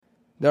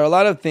There are a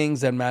lot of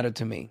things that matter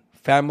to me.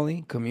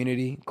 Family,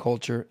 community,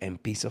 culture,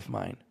 and peace of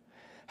mind.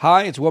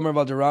 Hi, it's Wilmer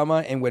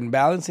Valderrama, and when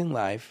balancing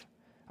life,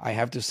 I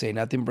have to say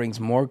nothing brings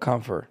more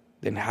comfort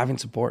than having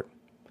support.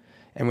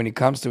 And when it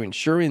comes to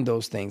ensuring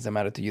those things that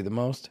matter to you the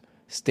most,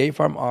 State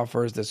Farm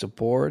offers the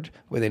support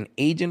with an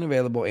agent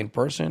available in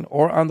person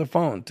or on the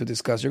phone to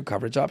discuss your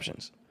coverage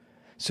options.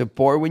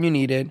 Support when you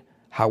need it,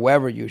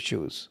 however you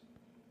choose.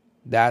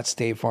 That's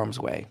State Farm's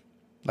way.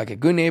 Like a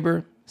good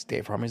neighbor,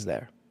 State Farm is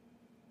there.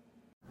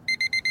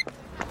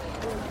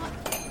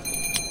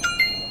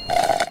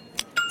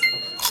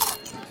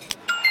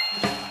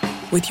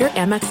 With your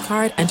Amex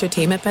card,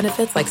 entertainment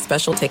benefits like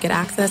special ticket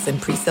access and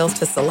pre-sales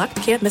to select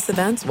can't-miss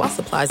events while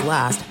supplies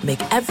last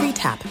make every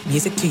tap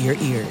music to your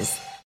ears.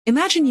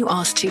 Imagine you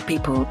ask two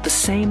people the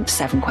same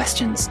 7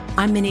 questions.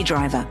 I'm Minnie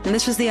Driver, and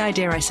this was the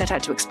idea I set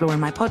out to explore in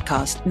my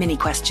podcast, Minnie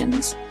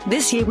Questions.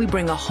 This year, we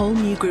bring a whole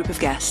new group of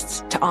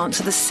guests to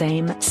answer the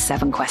same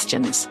 7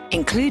 questions,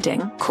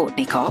 including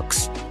Courtney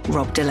Cox,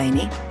 Rob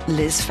Delaney,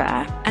 Liz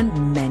Phair,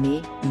 and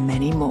many,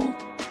 many more.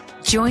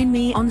 Join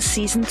me on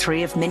Season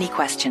 3 of Minnie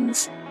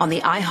Questions on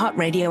the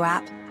iHeartRadio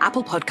app,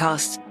 Apple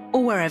Podcasts,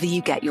 or wherever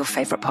you get your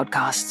favorite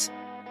podcasts.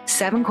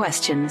 7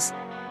 questions,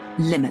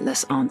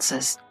 limitless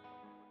answers.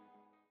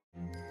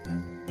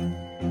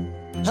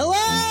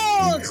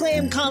 Hello,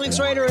 acclaimed comics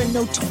writer and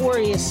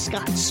notorious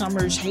Scott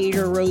Summers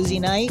hater, Rosie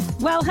Knight.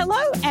 Well, hello,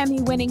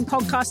 Emmy-winning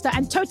podcaster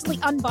and totally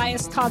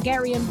unbiased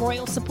Targaryen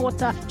royal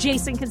supporter,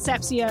 Jason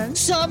Concepcion.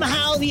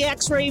 Somehow the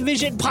X-Ray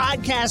Vision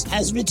podcast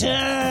has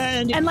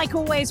returned. And like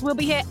always, we'll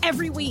be here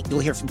every week. You'll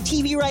hear from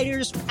TV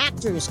writers,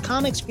 actors,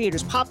 comics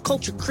creators, pop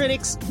culture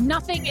critics.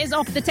 Nothing is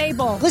off the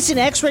table. Listen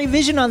to X-Ray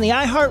Vision on the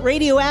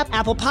iHeartRadio app,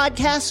 Apple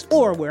Podcasts,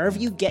 or wherever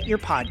you get your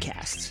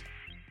podcasts.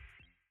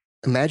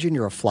 Imagine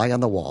you're a fly on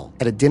the wall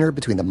at a dinner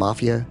between the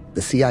Mafia,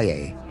 the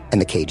CIA,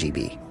 and the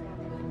KGB.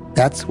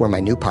 That's where my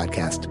new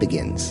podcast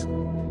begins.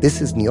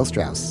 This is Neil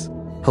Strauss,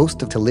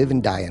 host of To Live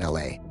and Die in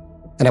LA,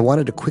 and I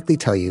wanted to quickly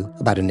tell you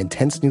about an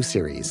intense new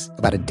series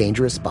about a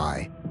dangerous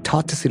spy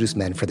taught to seduce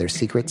men for their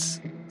secrets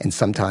and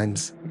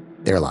sometimes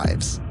their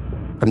lives.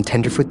 From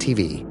Tenderfoot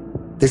TV,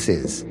 this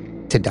is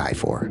To Die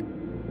For.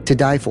 To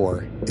Die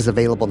For is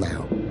available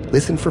now.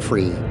 Listen for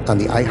free on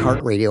the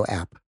iHeartRadio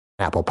app,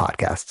 Apple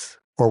Podcasts,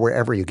 or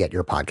wherever you get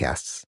your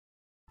podcasts.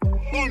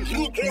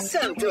 Enrique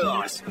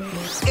Santos.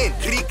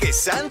 Enrique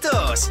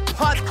Santos.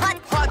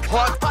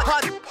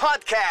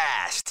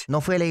 Podcast. No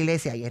fui a la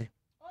iglesia ayer.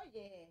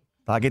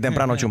 Estaba aquí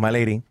temprano, Chuma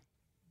Lady.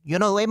 Yo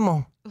no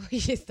duermo.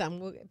 Oye, está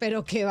muy...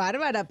 Pero qué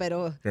bárbara,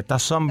 pero... Está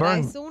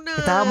sunburn.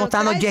 Estaba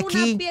montando jet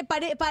ski.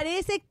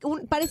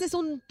 Pareces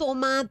un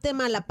tomate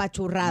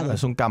malapachurrado.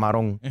 Es un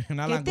camarón.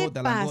 Una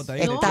langosta, langosta.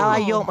 Estaba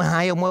yo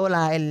muevo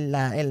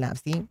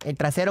el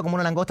trasero como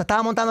una langosta.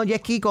 Estaba montando jet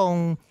ski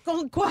con...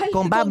 ¿Con cuál?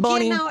 Con Bad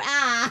Bunny.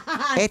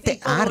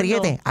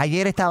 Ríete. No.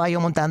 Ayer estaba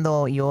yo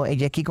montando el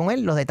jet ski con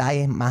él. Los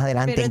detalles más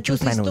adelante Pero en Chus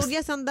tus Menús.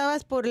 historias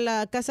andabas por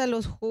la Casa de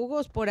los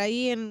Jugos, por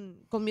ahí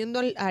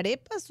comiendo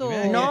arepas o...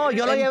 No,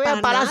 yo lo llevé al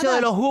Palacio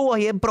de los Jugos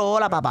y él probó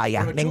la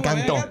papaya. Pero le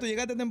encantó. Tú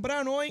llegaste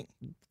temprano hoy.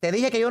 Te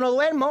dije que yo no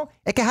duermo.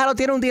 Es que Jaro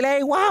tiene un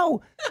delay.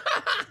 ¡Wow!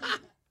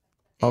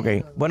 Ok.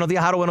 Buenos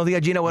días, Jaro. Buenos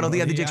días, Gina. Buenos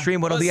días, DJ Extreme.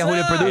 Buenos días,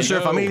 Julio, el producer.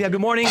 Familia, good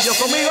morning. Yo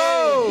conmigo.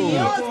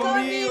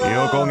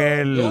 Yo con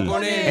él.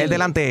 El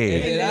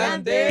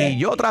delante. Y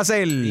yo tras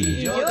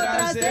él.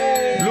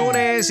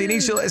 Lunes,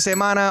 inicio de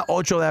semana,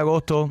 8 de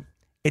agosto.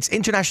 It's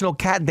International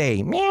Cat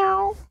Day.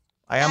 Meow.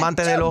 ¿Hay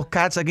amantes de los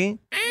cats aquí?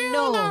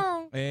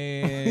 No.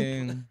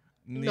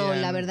 No,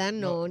 la verdad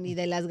no, ni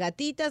de las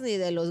gatitas ni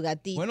de los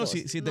gatitos. Bueno,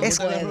 si te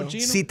gusta el arroz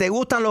chino. Si te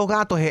gustan los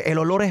gatos, el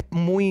olor es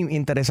muy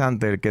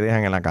interesante el que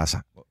dejan en la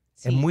casa.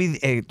 Sí. Es muy,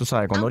 tú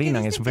sabes, cuando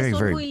orinan es very, son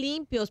very... muy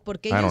limpios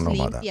porque ellos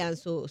limpian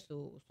su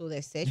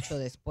desecho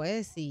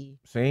después y...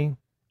 Sí,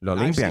 lo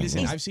limpian.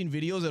 I've seen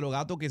videos de los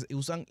gatos que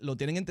lo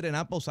tienen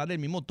entrenado para usar el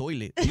mismo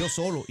toilet, ellos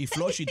solo, y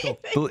flush y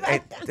todo.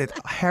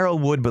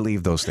 Harold would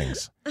believe those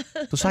things.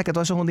 Tú sabes que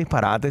todo eso es un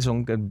disparate,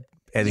 son...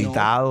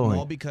 editados.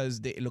 No, porque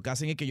lo que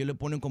hacen es que ellos le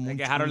ponen como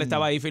que Harold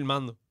estaba ahí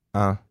filmando.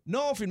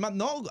 No,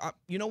 filmando. No,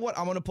 you know what?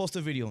 I'm going to post a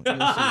video.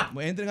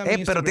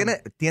 Pero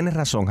tienes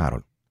razón,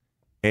 Harold.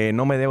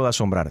 No me debo de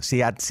asombrar.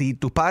 Si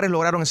tus padres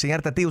lograron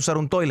enseñarte a ti a usar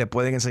un toilet,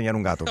 pueden enseñar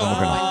un gato. ¿Cómo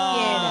que no?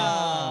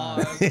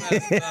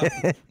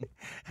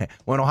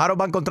 Bueno, Harold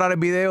va a encontrar el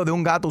video de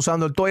un gato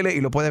usando el toilet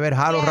y lo puede ver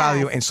Harold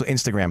Radio en su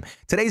Instagram.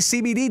 Today's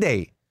CBD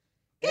Day.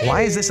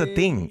 Why is this a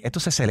thing? ¿Esto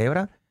se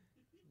celebra?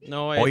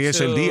 No, hoy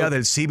es el día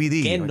del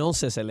CBD. Que no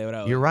se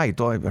celebra hoy. You're right.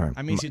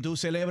 I mean, si tú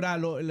celebras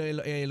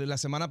la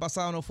semana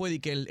pasada no fue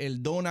de que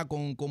el dona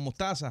con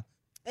mostaza.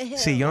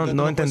 Sí, yo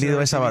no he entendido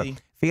esa.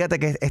 Fíjate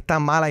que es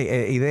tan mala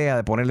idea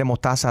de ponerle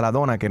mostaza a la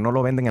dona que no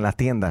lo venden en las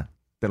tiendas.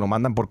 Te lo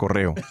mandan por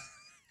correo.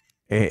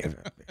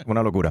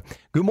 Una locura.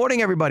 Good morning,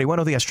 everybody.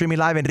 Buenos días. Streaming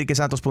live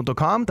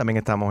enriquesantos.com. También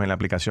estamos en la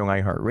aplicación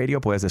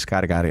iHeartRadio. Puedes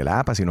descargar el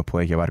app, así nos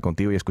puedes llevar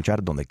contigo y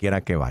escuchar donde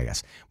quiera que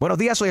vayas. Buenos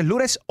días. Hoy es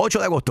lunes 8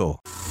 de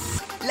agosto.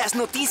 Las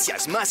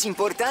noticias más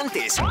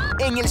importantes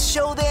en el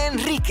show de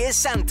Enrique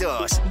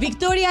Santos.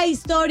 Victoria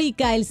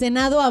histórica. El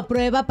Senado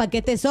aprueba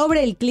paquete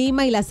sobre el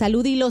clima y la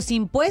salud y los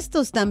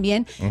impuestos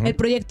también. El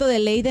proyecto de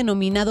ley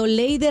denominado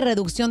Ley de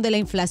Reducción de la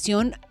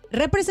Inflación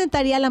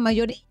representaría la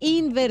mayor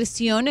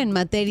inversión en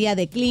materia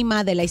de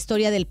clima de la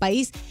historia del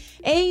país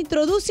e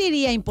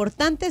introduciría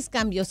importantes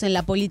cambios en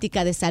la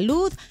política de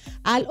salud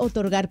al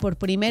otorgar por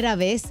primera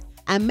vez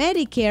a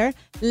Medicare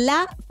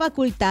la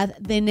facultad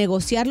de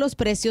negociar los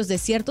precios de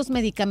ciertos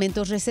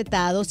medicamentos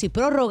recetados y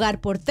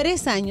prorrogar por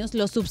 3 años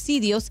los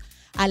subsidios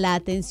a la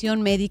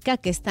atención médica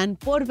que están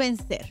por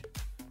vencer.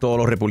 Todos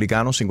los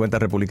republicanos, 50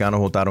 republicanos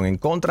votaron en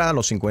contra,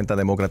 los 50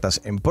 demócratas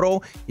en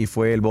pro, y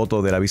fue el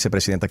voto de la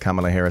vicepresidenta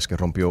Kamala Harris que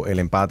rompió el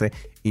empate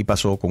y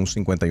pasó con un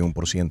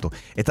 51%.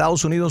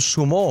 Estados Unidos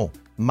sumó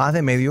más de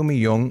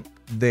 500,000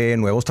 de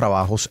nuevos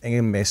trabajos en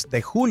el mes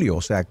de julio,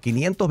 o sea,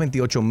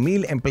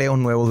 528,000 empleos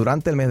nuevos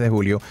durante el mes de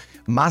julio,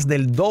 más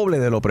del doble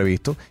de lo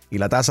previsto, y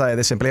la tasa de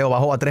desempleo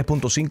bajó a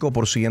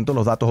 3.5%.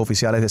 Los datos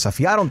oficiales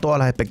desafiaron todas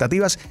las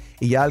expectativas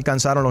y ya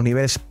alcanzaron los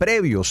niveles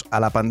previos a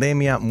la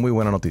pandemia. Muy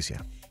buena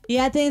noticia. Y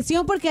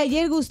atención, porque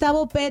ayer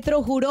Gustavo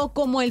Petro juró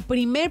como el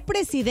primer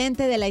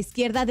presidente de la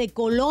izquierda de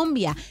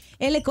Colombia.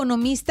 El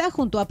economista,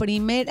 junto a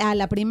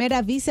la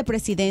primera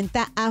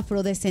vicepresidenta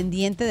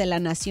afrodescendiente de la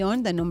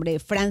nación, de nombre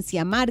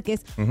Francia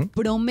Márquez,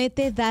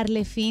 promete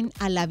darle fin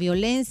a la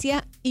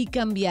violencia y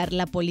cambiar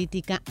la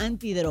política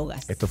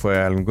antidrogas. Esto fue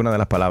alguna de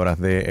las palabras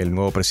del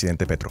nuevo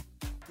presidente Petro.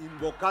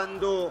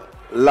 Invocando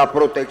la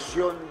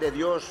protección de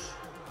Dios,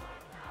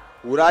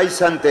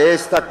 juráis ante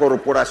esta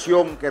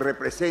corporación que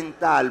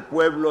representa al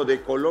pueblo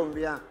de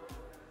Colombia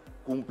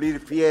cumplir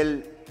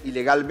fiel y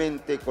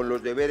legalmente con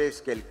los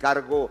deberes que el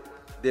cargo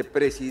de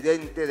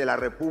presidente de la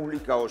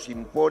República os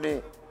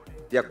impone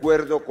de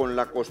acuerdo con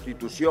la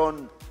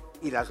Constitución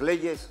y las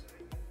leyes.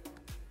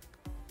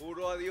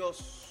 Juro a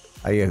Dios.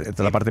 Ahí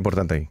está la parte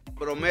importante ahí.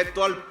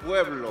 Prometo al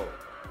pueblo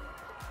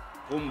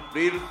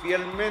cumplir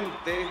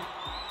fielmente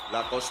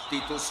la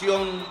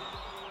Constitución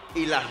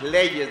y las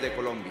leyes de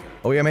Colombia.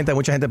 Obviamente hay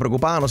mucha gente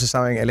preocupada, no se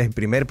sabe, él es el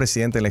primer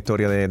presidente en la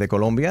historia de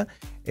Colombia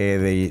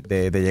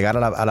de llegar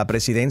a la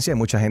presidencia, y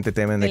mucha gente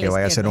teme de que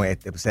vaya a ser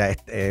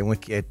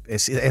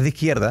es de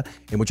izquierda,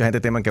 y mucha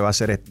gente teme que va a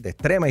ser de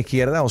extrema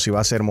izquierda o si va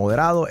a ser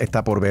moderado.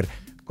 Está por ver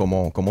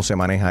cómo se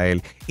maneja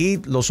él. Y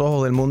los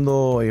ojos del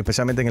mundo,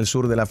 especialmente en el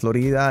sur de la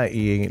Florida,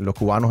 y los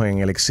cubanos en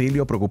el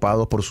exilio,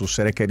 preocupados por sus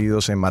seres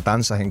queridos en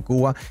matanzas en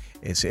Cuba.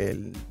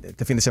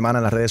 Este fin de semana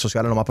en las redes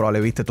sociales lo más probable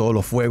viste todos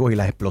los fuegos y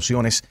las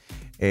explosiones.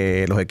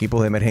 Los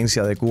equipos de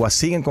emergencia de Cuba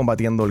siguen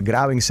combatiendo el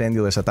grave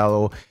incendio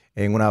desatado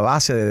en una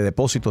base de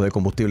depósitos de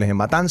combustibles en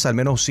Matanzas. Al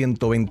menos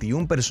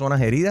 121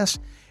 personas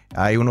heridas.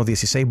 Hay unos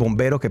 16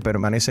 bomberos que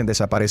permanecen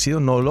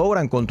desaparecidos. No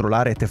logran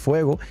controlar este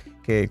fuego,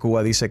 que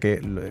Cuba dice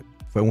que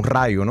fue un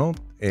rayo, ¿no?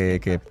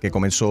 Que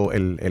comenzó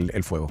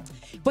el fuego.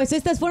 Pues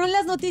estas fueron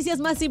las noticias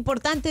más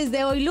importantes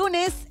de hoy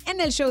lunes en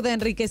el show de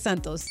Enrique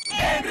Santos.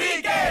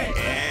 ¡Enrique!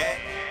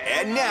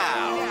 And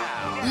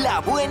now,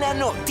 la buena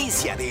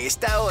noticia de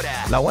esta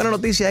hora. La buena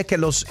noticia es que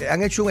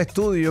han hecho un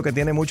estudio que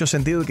tiene mucho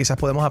sentido y quizás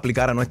podemos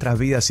aplicar a nuestras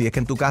vidas si es que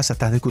en tu casa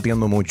estás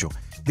discutiendo mucho.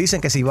 Dicen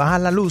que si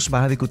bajas la luz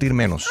vas a discutir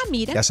menos.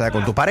 Mira. Ya sea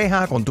con tu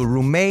pareja, con tu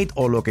roommate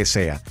o lo que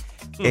sea.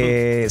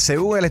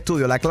 Según el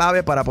estudio, la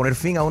clave para poner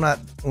fin a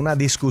una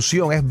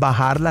discusión es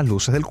bajar las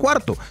luces del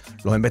cuarto.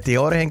 Los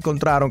investigadores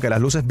encontraron que las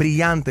luces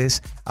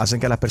brillantes hacen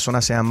que las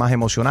personas sean más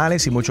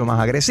emocionales y mucho más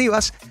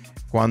agresivas.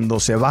 Cuando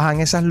se bajan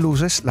esas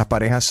luces, las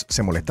parejas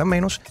se molestan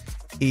menos,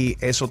 y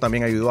eso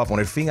también ayudó a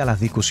poner fin a las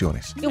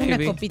discusiones.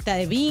 Una copita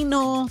de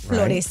vino,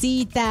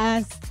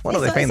 florecitas. Bueno,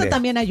 depende. Eso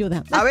también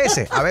ayuda. A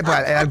veces, pues,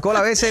 el alcohol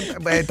a veces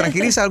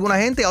tranquiliza a alguna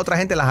gente, a otra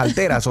gente las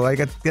altera.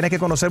 Tienes que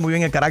conocer muy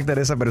bien el carácter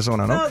de esa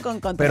persona, ¿no?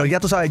 Pero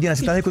ya tú sabes, Gina,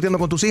 si estás discutiendo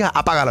con tus hijas,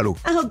 apaga la luz.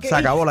 Okay. Se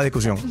acabó la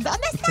discusión. ¿Dónde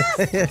estás?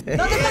 ¿Dónde está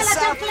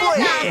la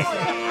chancleta?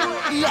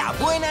 La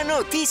buena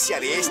noticia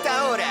de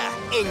esta hora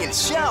en el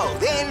show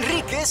de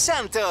Enrique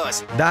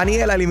Santos.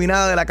 Daniela,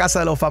 eliminada de la Casa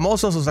de los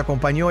Famosos, nos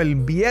acompañó el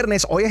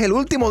viernes. Hoy es el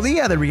último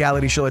día del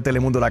reality show de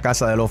Telemundo, La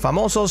Casa de los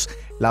Famosos.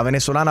 La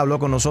venezolana habló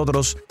con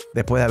nosotros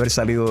después de haber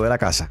salido de la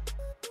casa.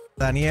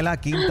 Daniela,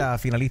 quinta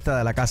finalista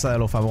de La Casa de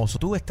los Famosos.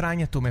 ¿Tú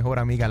extrañas a tu mejor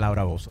amiga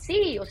Laura Bozzo?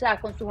 Sí, o sea,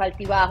 con sus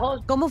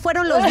altibajos. ¿Cómo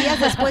fueron los días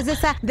después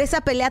de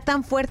esa pelea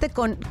tan fuerte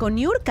con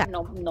Niurka?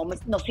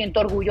 No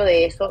siento orgullo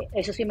de eso.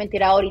 Eso sí me he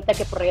enterado ahorita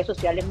que por redes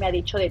sociales me ha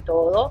dicho de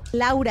todo.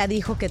 Laura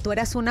dijo que tú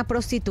eras una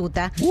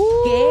prostituta,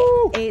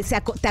 que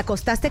te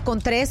acostaste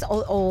con 3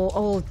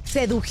 o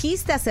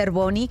sedujiste a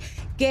Cervoni,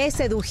 que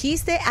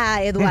sedujiste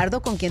a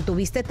Eduardo, con quien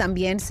tuviste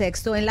también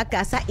sexo en la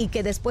casa, y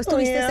que después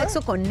tuviste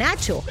sexo con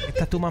Nacho.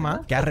 ¿Esta es tu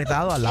mamá? Que ha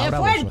retado a Laura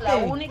Bozzo. La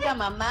única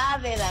mamá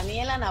de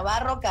Daniela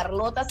Navarro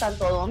Carlota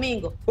Santo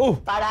Domingo.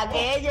 Para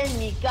que ella en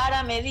mi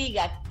cara me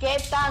diga qué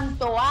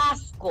tanto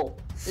asco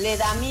le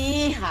da a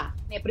mi hija.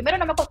 Primero,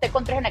 no me acosté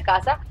con 3 en la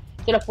casa.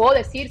 Se los puedo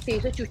decir, se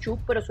hizo chuchu,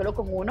 pero solo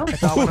con uno.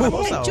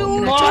 Chuchu.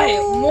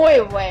 Muy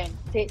bueno.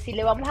 Si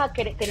le vamos a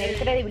tener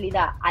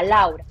credibilidad a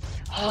Laura.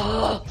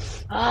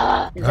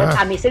 Entonces,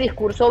 a mí ese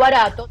discurso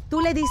barato.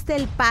 Tú le diste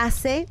el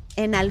pase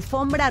en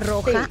alfombra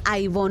roja a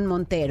Ivonne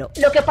Montero.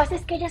 Lo que pasa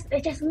es que ella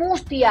es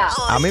mustia.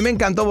 A mí me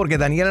encantó porque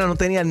Daniela no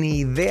tenía ni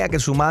idea que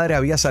su madre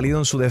había salido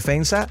en su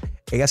defensa.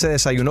 Ella se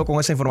desayunó con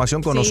esa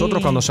información con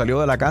nosotros cuando salió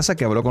de la casa,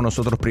 que habló con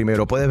nosotros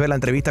primero. Puedes ver la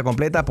entrevista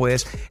completa,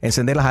 puedes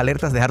encender las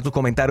alertas, dejar tus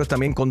comentarios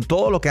también con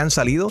todo lo que han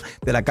salido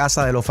de la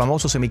casa de los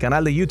famosos en mi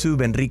canal de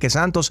YouTube, Enrique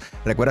Santos.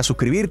 Recuerda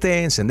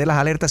suscribirte, encender las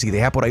alertas y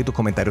deja por ahí tus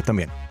comentarios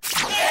también.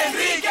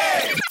 ¡Enrique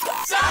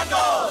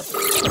Santos!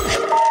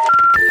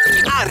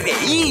 A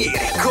reír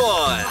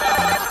con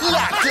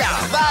La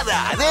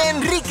Clavada de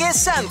Enrique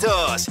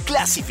Santos.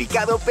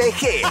 Clasificado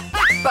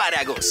PG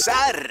para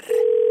gozar.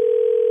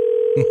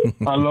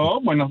 Aló,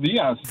 buenos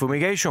días.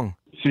 Fumigation.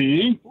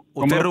 Sí.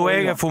 ¿Usted es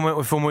Rubén, el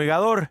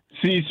fumigador?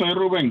 Sí, soy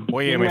Rubén.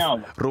 Oye, ¿Quién me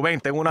habla? Rubén,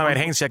 tengo una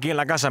emergencia aquí en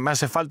la casa. Me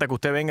hace falta que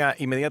usted venga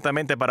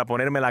inmediatamente para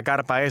ponerme la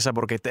carpa esa,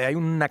 porque hay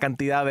una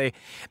cantidad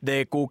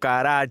de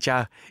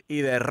cucarachas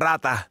y de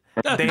ratas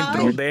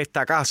dentro de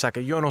esta casa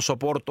que yo no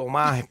soporto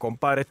más,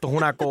 compadre. Esto es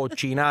una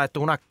cochinada, esto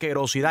es una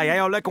asquerosidad. Y ahí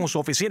hablé con su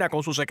oficina,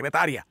 con su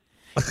secretaria.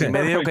 Y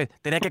me dijo que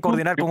tenía que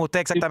coordinar con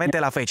usted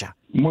exactamente la fecha.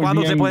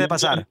 ¿Cuándo se puede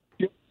pasar?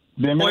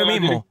 Hoy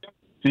mismo.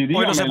 Sí,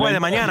 hoy no se puede,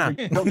 mañana.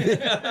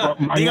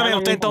 Dígame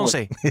usted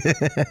entonces.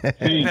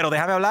 Sí. Pero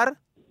déjame hablar.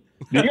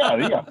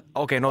 Diga.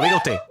 Ok, no diga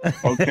usted.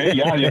 Ok,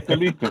 ya estoy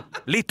listo.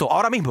 Listo,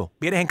 ahora mismo.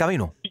 ¿Vienes en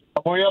camino?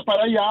 Voy a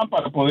para allá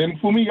para poder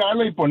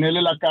fumigarla y ponerle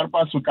la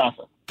carpa a su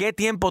casa. ¿Qué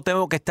tiempo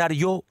tengo que estar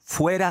yo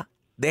fuera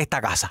de esta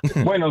casa?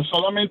 Bueno,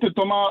 solamente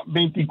toma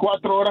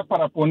 24 horas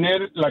para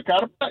poner la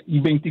carpa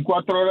y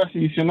 24 horas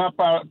adicional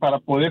para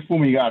poder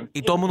fumigar.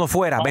 Y todo el mundo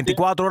fuera,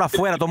 24 horas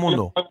fuera, todo el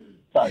mundo.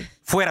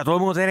 Fuera, todo el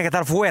mundo tiene que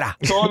estar fuera.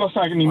 Todos los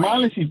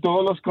animales y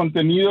todos los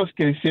contenidos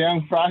que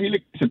sean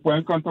frágiles, que se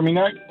puedan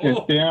contaminar, que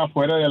estén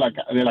afuera de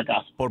la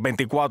casa. Por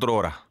 24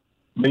 horas.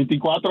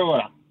 24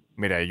 horas.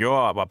 Mira,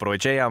 yo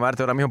aproveché de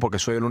llamarte ahora mismo porque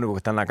soy el único que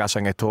está en la casa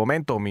en estos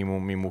momentos. Mi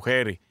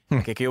mujer,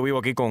 que es que yo vivo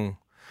aquí con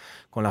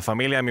la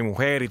familia de mi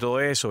mujer y todo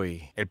eso.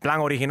 Y el plan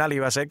original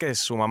iba a ser que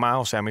su mamá,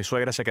 o sea, mi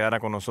suegra, se quedara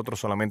con nosotros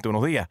solamente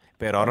unos días.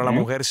 Pero ahora la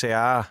mujer se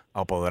ha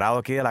apoderado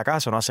aquí de la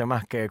casa. No hace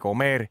más que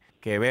comer,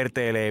 que ver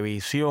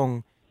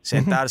televisión,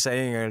 sentarse ahí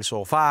en el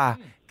sofá,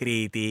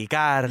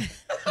 criticar,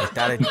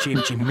 estar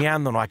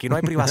chismeando. No, aquí no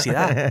hay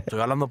privacidad.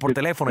 Estoy hablando por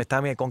teléfono.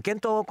 Está bien. ¿Con quién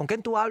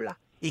tú hablas?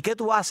 ¿Y qué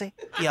tú haces?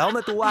 ¿Y a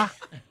dónde tú vas?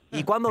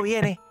 ¿Y cuándo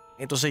vienes?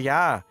 Entonces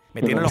ya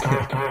me tiene los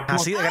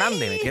así de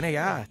grande. Me tiene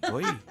ya.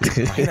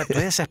 Imagínate,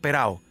 estoy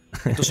desesperado.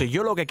 Entonces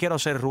yo lo que quiero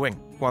hacer, Rubén,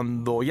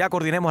 cuando ya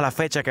coordinemos la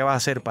fecha que va a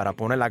hacer para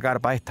poner la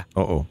carpa esta,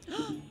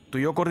 tú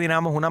y yo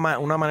coordinamos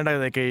una manera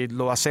de que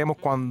lo hacemos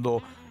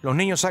cuando los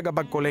niños salgan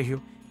para el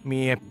colegio,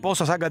 mi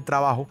esposa salga del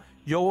trabajo,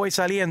 yo voy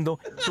saliendo,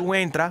 tú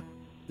entras,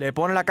 le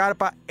pones la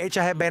carpa,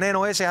 echas el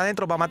veneno ese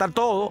adentro para matar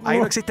todo, ahí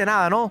no existe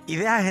nada, ¿no? Y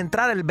dejas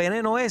entrar el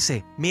veneno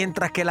ese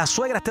mientras que la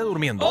suegra esté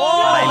durmiendo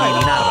para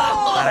eliminarla,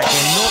 para que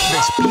no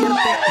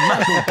despierte más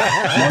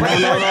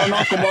nunca. No,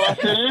 ¿cómo va a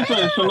hacer eso?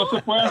 Eso no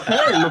se puede hacer.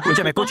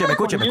 Escúchame.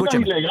 Es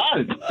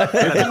ilegal.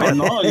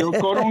 No, yo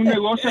corro un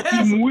negocio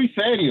aquí muy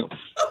serio.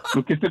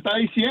 Lo que usted está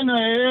diciendo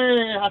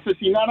es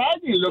asesinar a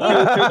alguien, lo que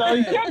usted está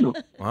diciendo.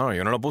 Bueno,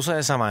 yo no lo puse de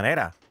esa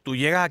manera. Tú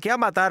llegas aquí a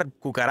matar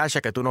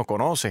cucarachas que tú no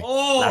conoces.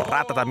 Las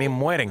ratas también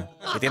mueren.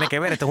 ¿Qué tiene que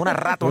ver? Esto es una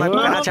rata, una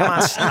cucaracha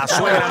más. La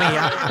suegra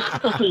mía.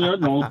 Señor,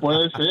 no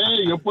puede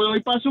ser. Yo puedo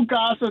ir para su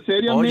casa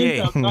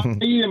seriamente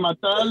y de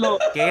matarlo.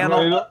 Que ella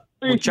no...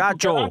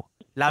 Muchacho,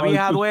 la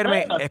vieja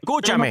duerme.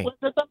 Escúchame.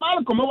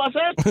 ¿Cómo va a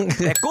ser?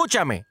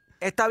 Escúchame.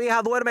 Esta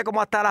vieja duerme como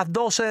hasta las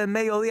 12 del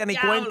mediodía, ni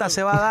cuenta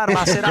se va a dar,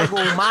 va a ser algo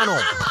humano.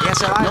 Ella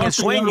se va en el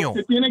sueño.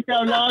 Usted tiene que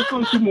hablar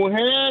con su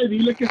mujer,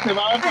 dile que se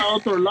vaya para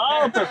otro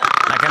lado.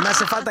 La que me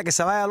hace falta que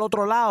se vaya al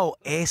otro lado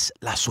es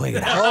la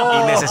suegra.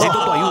 Y necesito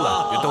tu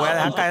ayuda. Yo te voy a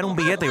dejar caer un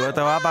billete y yo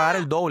te voy a pagar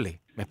el doble.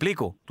 ¿Me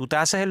explico? Tú te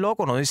haces el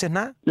loco, no dices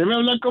nada. Debe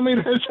hablar con mi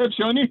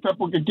recepcionista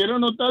porque quiero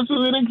anotar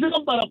su dirección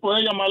para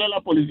poder llamarle a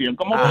la policía.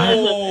 ¿Cómo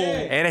puede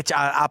ser? Eres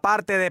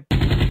aparte de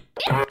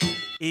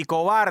y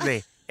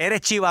cobarde.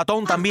 Eres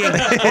chivatón también.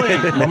 Oye,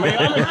 no me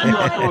llames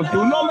chivatón,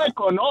 tú no me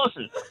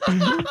conoces.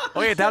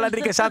 Oye, te habla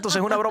Enrique Santos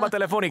en una broma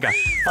telefónica.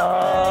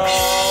 Oh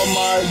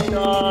my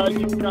God,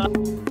 you guys.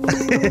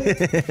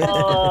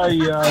 Ay.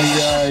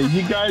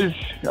 You guys,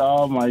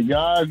 oh my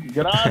God.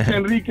 Gracias,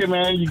 Enrique,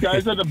 man. You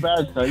guys are the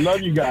best. I love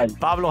you guys.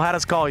 Pablo had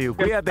us call you.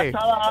 Cuídate.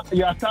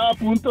 Ya estaba a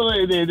punto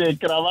de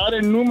grabar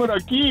el número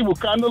aquí,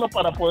 buscándolo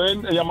para poder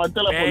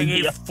llamarte a la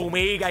policía. Y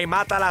fumiga y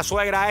mata a la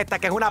suegra esta,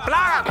 que es una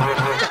plaga.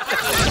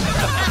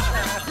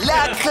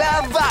 La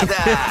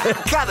Clavada.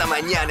 Cada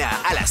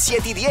mañana a las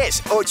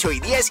 7:10,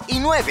 8:10 y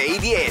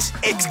 9:10.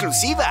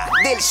 Exclusiva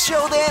del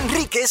show de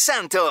Enrique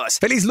Santos.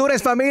 Feliz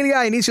lunes,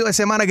 familia. Inicio de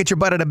semana. Get your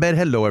butt out of bed.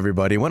 Hello,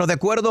 everybody. Bueno, de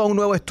acuerdo a un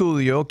nuevo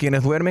estudio,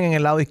 quienes duermen en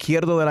el lado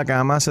izquierdo de la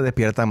cama se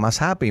despiertan más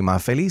happy,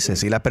 más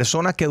felices. Y las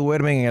personas que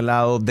duermen en el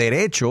lado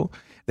derecho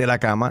de la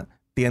cama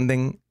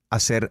tienden a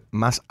ser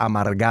más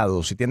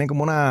amargados y tienen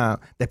como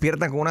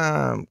despiertan con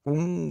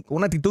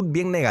una actitud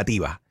bien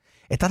negativa.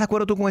 ¿Estás de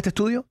acuerdo tú con este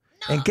estudio?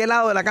 No. ¿En qué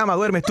lado de la cama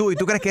duermes tú? ¿Y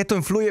tú crees que esto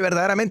influye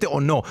verdaderamente o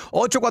no?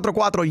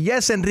 844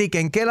 Yes Enrique,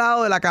 ¿en qué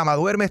lado de la cama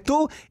duermes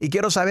tú? Y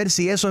quiero saber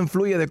si eso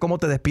influye de cómo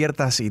te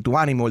despiertas y tu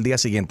ánimo el día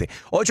siguiente.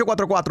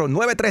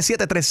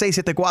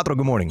 844-937-3674.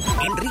 Good morning.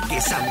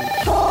 Enrique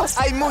Santos.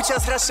 Hay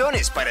muchas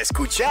razones para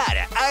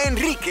escuchar a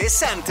Enrique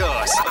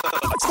Santos.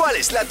 ¿Cuál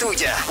es la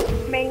tuya?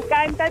 Me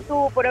encanta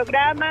tu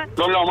programa.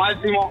 Son lo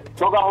máximo.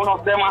 Tocas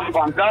unos temas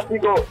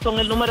fantásticos. Son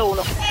el número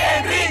uno.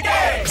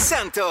 Enrique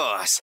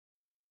Santos.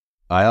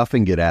 I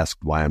often get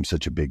asked why I'm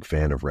such a big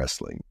fan of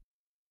wrestling,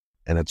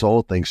 and it's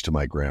all thanks to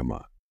my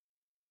grandma.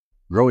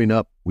 Growing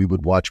up, we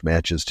would watch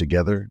matches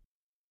together,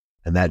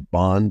 and that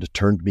bond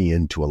turned me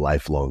into a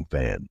lifelong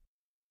fan.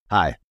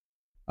 Hi,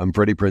 I'm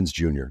Freddie Prinze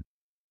Jr.,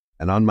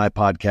 and on my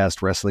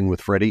podcast, Wrestling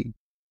with Freddie,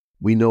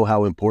 we know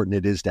how important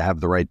it is to have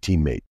the right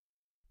teammate,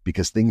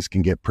 because things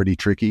can get pretty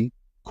tricky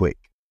quick.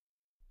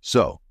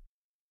 So,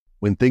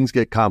 when things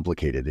get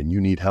complicated and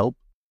you need help,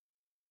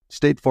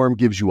 State Farm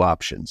gives you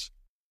options.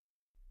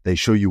 They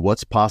show you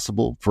what's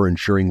possible for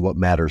ensuring what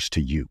matters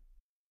to you.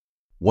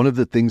 One of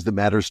the things that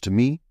matters to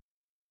me,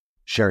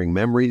 sharing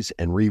memories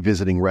and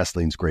revisiting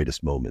wrestling's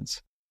greatest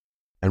moments.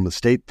 And with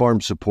State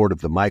Farm's support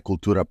of the My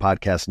Cultura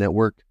Podcast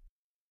Network,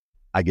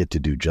 I get to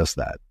do just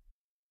that.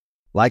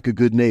 Like a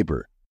good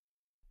neighbor,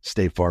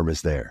 State Farm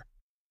is there.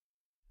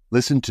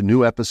 Listen to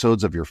new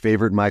episodes of your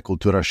favorite My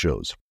Cultura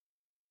shows,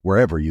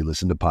 wherever you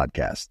listen to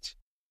podcasts.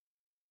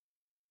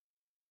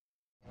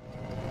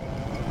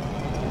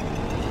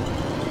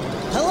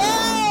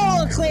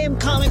 Hello, acclaimed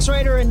comics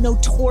writer and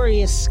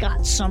notorious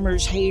Scott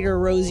Summers hater,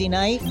 Rosie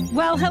Knight.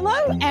 Well,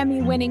 hello,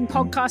 Emmy-winning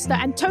podcaster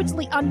and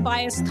totally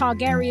unbiased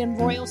Targaryen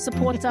royal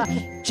supporter,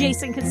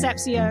 Jason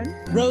Concepcion.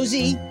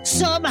 Rosie,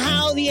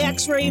 somehow the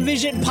X-Ray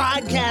Vision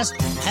podcast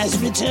has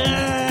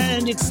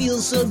returned. It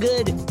feels so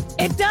good.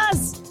 It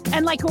does.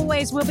 And like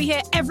always, we'll be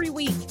here every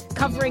week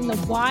covering the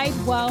wide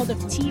world of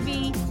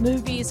TV,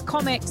 movies,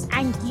 comics,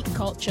 and geek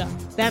culture.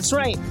 That's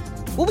right.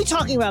 We'll be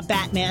talking about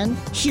Batman,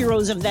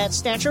 heroes of that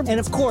stature, and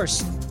of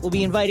course, we'll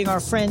be inviting our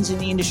friends in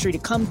the industry to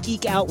come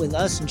geek out with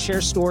us and share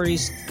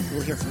stories.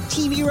 We'll hear from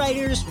TV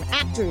writers, from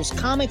actors,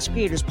 comics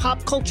creators,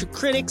 pop culture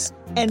critics,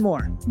 and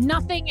more.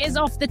 Nothing is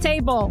off the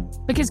table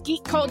because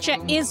geek culture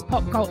is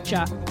pop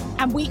culture,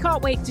 and we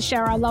can't wait to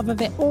share our love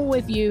of it all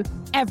with you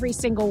every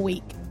single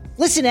week.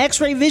 Listen to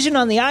X-Ray Vision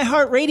on the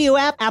iHeartRadio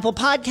app, Apple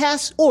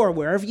Podcasts, or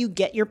wherever you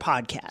get your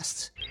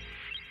podcasts.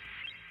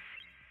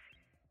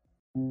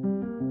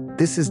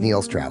 This is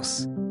Neil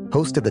Strauss,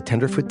 host of the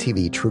Tenderfoot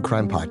TV true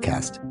crime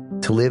podcast,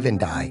 To Live and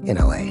Die in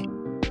LA.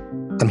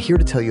 I'm here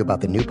to tell you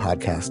about the new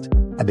podcast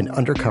I've been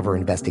undercover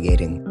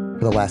investigating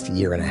for the last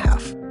year and a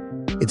half.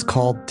 It's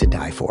called To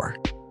Die For.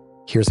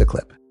 Here's a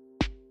clip.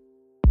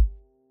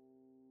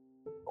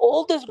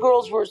 All these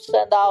girls were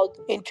sent out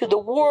into the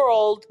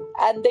world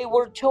and they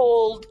were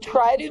told,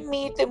 try to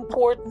meet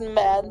important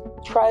men,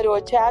 try to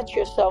attach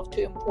yourself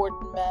to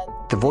important men.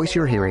 The voice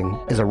you're hearing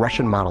is a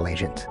Russian model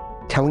agent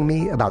telling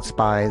me about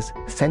spies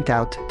sent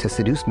out to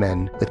seduce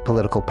men with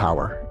political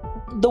power.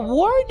 The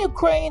war in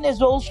Ukraine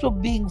is also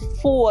being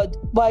fought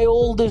by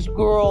all these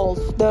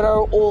girls that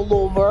are all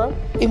over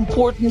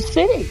important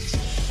cities.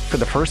 For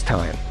the first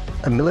time,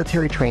 a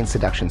military-trained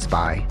seduction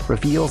spy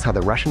reveals how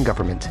the Russian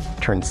government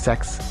turned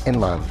sex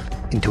and love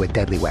into a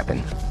deadly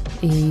weapon.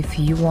 If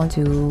you want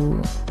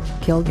to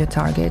kill your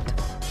target,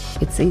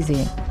 it's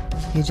easy.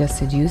 You just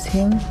seduce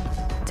him,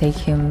 take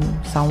him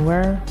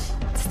somewhere,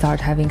 start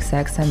having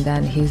sex, and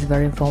then he's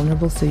very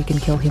vulnerable, so you can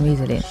kill him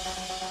easily.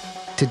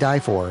 To Die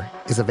For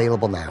is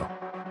available now.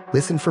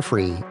 Listen for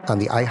free on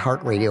the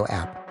iHeartRadio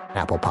app,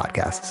 Apple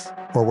Podcasts,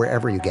 or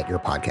wherever you get your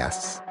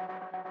podcasts.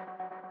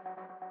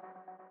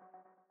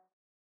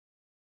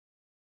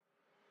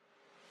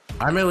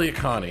 I'm Elliot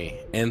Connie,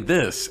 and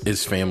this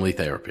is Family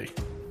Therapy.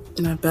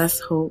 My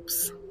best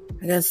hopes,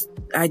 I guess,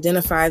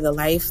 identify the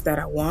life that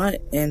I want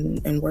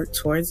and work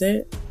towards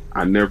it.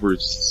 I never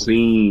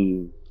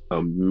seen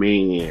a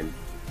man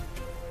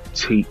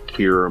take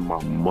care of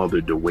my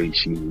mother the way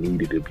she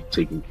needed to be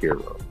taken care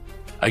of.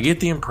 I get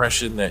the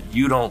impression that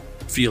you don't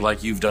feel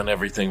like you've done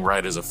everything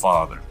right as a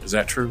father. Is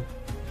that true?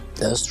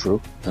 That's true,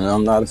 and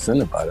I'm not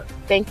offended by that.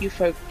 Thank you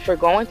for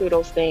going through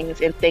those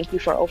things, and thank you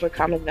for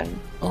overcoming them.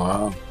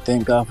 Wow.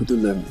 Thank God for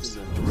deliverance.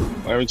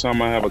 Every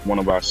time I have one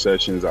of our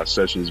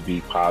sessions be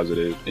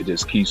positive. It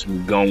just keeps me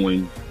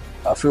going.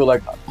 I feel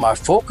like my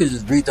focus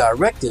is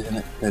redirected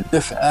in a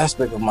different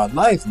aspect of my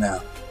life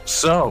now.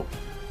 So,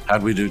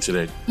 how'd we do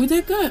today? We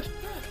did good.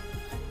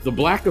 The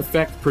Black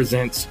Effect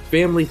presents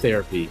Family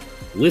Therapy.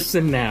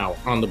 Listen now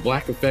on the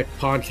Black Effect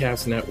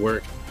Podcast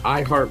Network,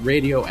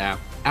 iHeartRadio app,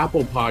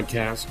 Apple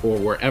Podcasts, or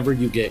wherever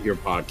you get your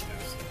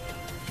podcasts.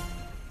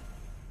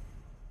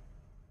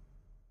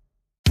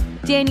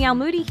 Danielle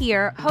Moody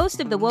here,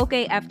 host of the Woke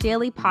AF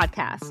Daily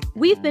podcast.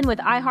 We've been with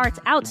iHeart's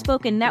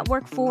Outspoken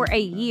Network for a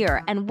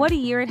year, and what a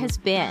year it has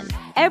been.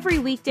 Every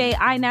weekday,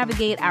 I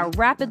navigate our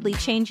rapidly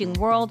changing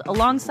world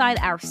alongside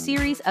our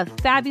series of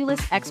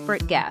fabulous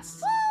expert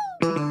guests.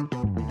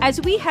 As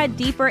we head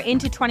deeper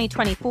into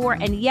 2024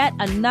 and yet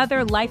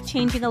another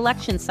life-changing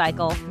election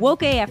cycle,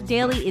 Woke AF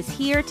Daily is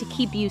here to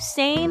keep you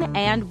sane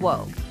and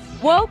woke.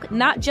 Woke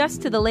not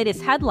just to the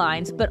latest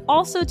headlines, but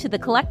also to the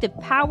collective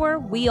power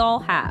we all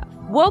have.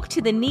 Woke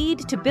to the need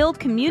to build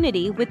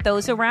community with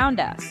those around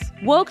us.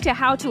 Woke to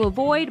how to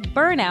avoid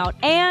burnout,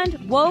 and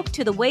woke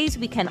to the ways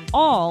we can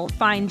all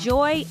find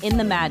joy in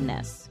the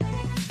madness.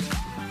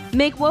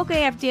 Make Woke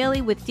AF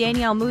Daily with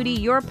Danielle Moody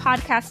your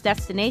podcast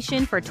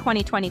destination for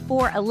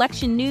 2024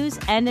 election news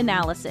and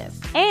analysis.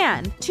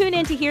 And tune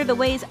in to hear the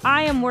ways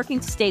I am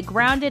working to stay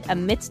grounded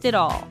amidst it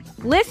all.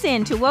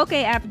 Listen to Woke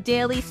AF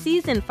Daily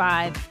Season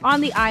 5 on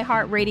the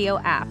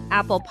iHeartRadio app,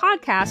 Apple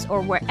Podcasts,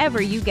 or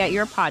wherever you get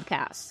your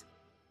podcasts.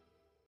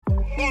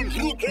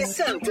 Enrique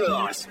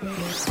Santos.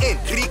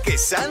 Enrique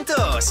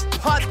Santos.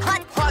 Hot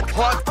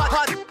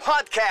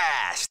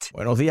Podcast.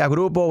 Buenos días,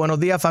 grupo. Buenos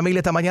días, familia.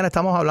 Esta mañana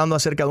estamos hablando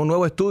acerca de un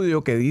nuevo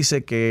estudio que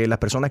dice que las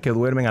personas que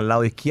duermen al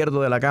lado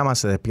izquierdo de la cama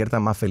se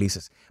despiertan más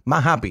felices,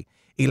 más happy.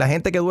 Y la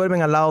gente que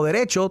duermen al lado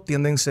derecho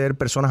tienden a ser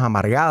personas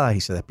amargadas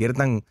y se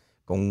despiertan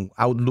con un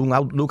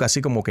outlook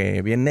así como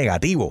que bien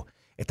negativo.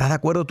 ¿Estás de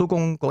acuerdo tú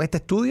con este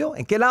estudio?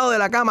 ¿En qué lado de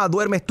la cama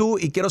duermes tú?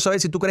 Y quiero saber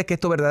si tú crees que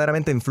esto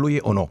verdaderamente influye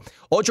o no.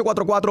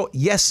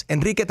 844-YES,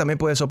 Enrique. También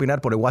puedes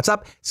opinar por el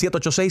WhatsApp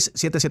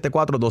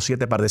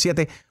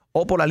 786-774-2777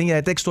 o por la línea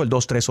de texto el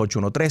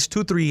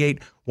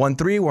 23813-238-13.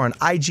 We're on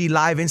IG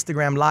Live,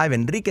 Instagram Live,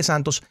 Enrique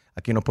Santos.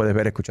 Aquí nos puedes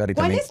ver, escuchar y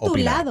también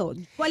opinar.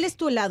 ¿Cuál es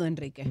tu lado,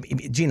 Enrique?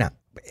 Gina,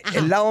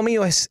 el lado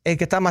mío es el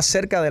que está más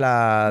cerca ¿Del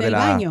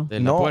baño? De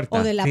la puerta.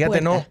 ¿O de la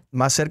Fíjate, puerta? no,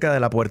 más cerca de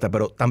la puerta.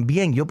 Pero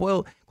también yo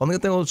puedo, cuando yo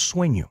tengo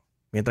sueño,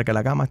 mientras que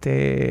la cama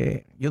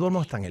esté, yo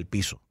duermo hasta en el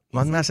piso.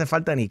 No me hace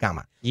falta ni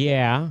cama.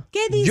 Yeah. ¿Qué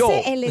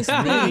dice el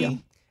estudio?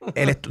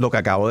 Lo que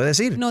acabo de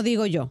decir. No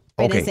digo yo.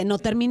 Ok. Espérense, no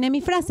terminé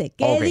mi frase.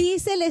 ¿Qué Ok.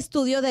 dice el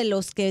estudio de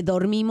los que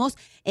dormimos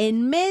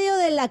en medio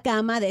de la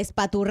cama,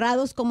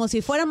 despaturrados, como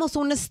si fuéramos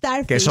un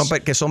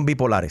starfish? Que son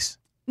bipolares.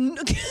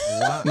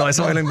 No,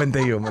 eso me lo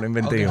inventé yo,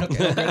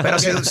 Pero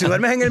si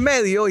duermes en el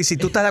medio y si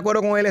tú estás de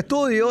acuerdo con el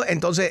estudio,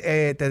 entonces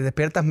te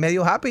despiertas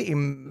medio happy y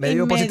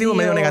medio positivo,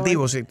 medio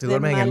negativo si te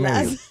duermes en el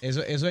medio.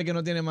 Eso es que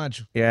no tiene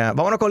macho. Yeah.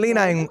 Vámonos con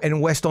Lina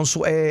en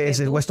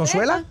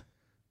Westonzuela.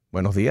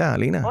 Buenos días,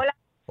 Lina. Hola.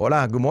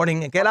 Hola, good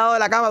morning. ¿En qué lado de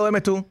la cama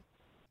duermes tú?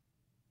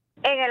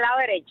 En el lado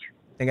derecho.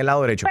 En el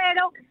lado derecho.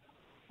 Pero,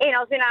 y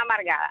no soy nada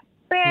amargada.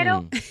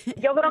 Pero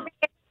yo creo que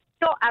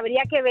esto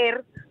habría que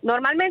ver.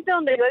 Normalmente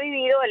donde yo he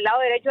vivido, el lado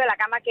derecho de la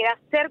cama queda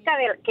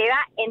queda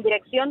en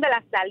dirección de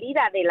la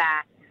salida de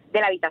la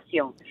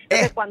habitación.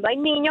 Entonces, cuando hay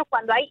niños,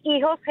 cuando hay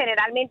hijos,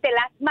 generalmente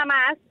las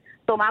mamás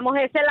tomamos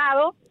ese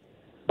lado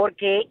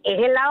porque es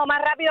el lado más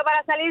rápido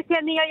para salir si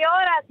el niño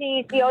llora,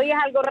 si oyes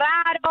algo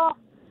raro.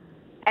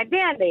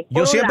 ¿Entiendes?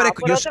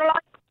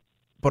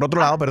 Por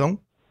otro lado, Por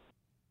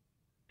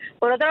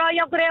otro lado,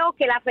 yo creo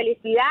que la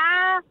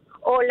felicidad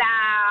o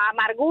la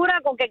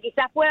amargura con que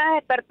quizás puedas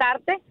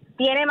despertarte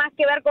tiene más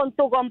que ver con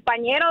tu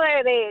compañero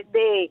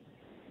de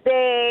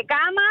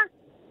cama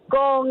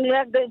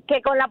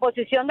que con la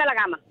posición de la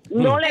cama.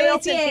 No le veo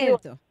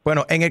sentido.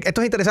 Bueno,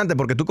 esto es interesante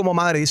porque tú como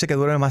madre dices que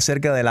duermes más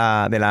cerca de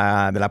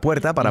la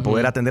puerta para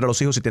poder atender a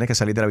los hijos si tienes que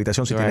salir de la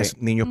habitación, si tienes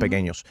niños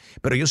pequeños.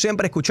 Pero yo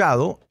siempre he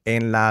escuchado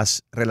en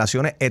las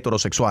relaciones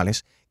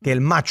heterosexuales que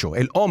el macho,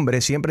 el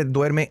hombre, siempre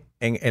duerme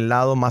en el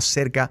lado más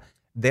cerca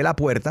de la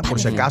puerta por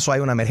si acaso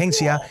hay una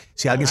emergencia,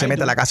 si alguien se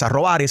mete a la casa a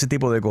robar y ese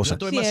tipo de cosas.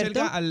 Yo estoy más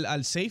cerca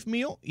al safe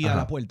mío y a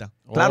la puerta.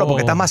 Claro,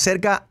 porque estás más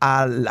cerca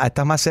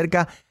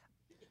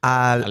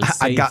al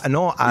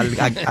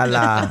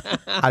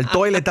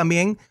toilet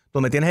también,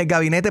 donde tienes el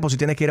gabinete por si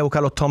tienes que ir a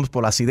buscar los Toms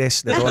por la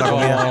acidez de toda la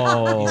comida.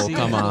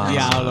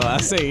 Diablo,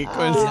 así.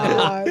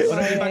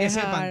 Para que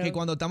sepan que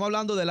cuando estamos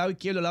hablando del lado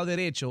izquierdo y del lado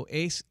derecho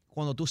es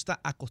cuando tú estás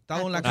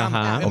acostado en la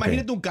cama. Ajá,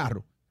 Imagínate un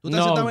carro. Tú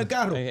estás sentado en el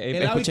carro.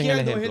 El lado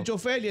izquierdo es el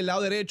chofer y el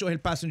lado derecho es el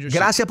passenger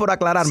seat. Gracias por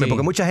aclararme,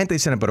 porque mucha gente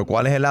dice, pero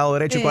 ¿cuál es el lado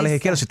derecho y cuál es el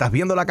izquierdo? Si estás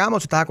viendo la cama o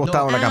si estás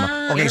acostado en la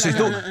cama. Ok,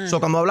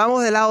 cuando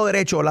hablamos del lado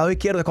derecho o lado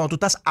izquierdo es cuando tú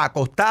estás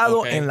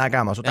acostado en la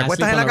cama. Te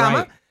acuestas en la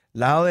cama,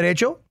 lado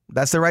derecho,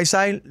 that's the right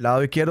side,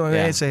 lado izquierdo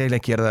ese es la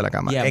izquierda de la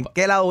cama. ¿En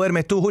qué lado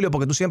duermes tú, Julio?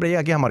 Porque tú siempre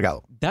llegas aquí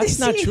amargado. That's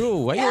not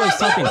true. Why are you always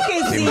talking?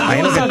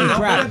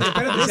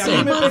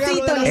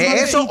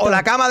 ¿Eso o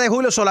la cama de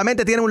Julio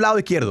solamente tiene un lado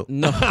izquierdo?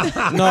 No, I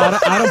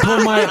don't put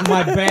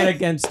my bed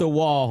against the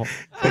wall.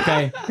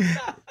 Okay.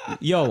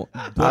 Yo,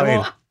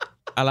 duermo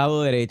al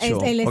lado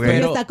derecho. El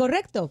estudio está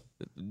correcto.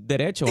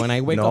 Derecho, and I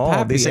wake up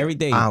happy every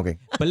day. Okay.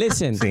 But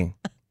listen,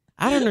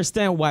 I don't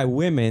understand why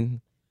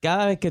women,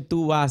 cada vez que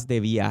tú vas de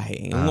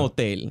viaje en un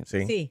hotel,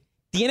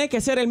 tiene que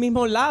ser el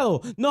mismo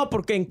lado. No,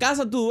 porque en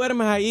casa tú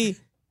duermes ahí.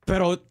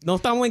 Pero no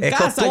estamos en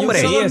casa.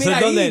 Costumbre. Yo quiero dormir Eso es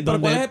ahí.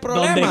 ¿Cuál es el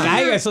problema? Donde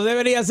caiga. Eso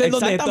debería ser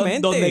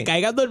donde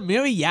caigas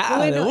dormido y ya.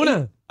 de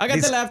una. I got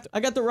the left, I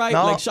got the right,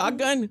 like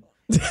shotgun.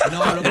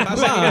 No, lo que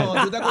pasa es que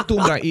cuando tú te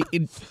acostumbras y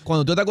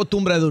cuando tú te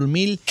acostumbras a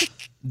dormir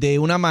de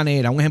una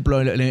manera, un ejemplo,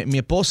 mi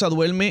esposa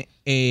duerme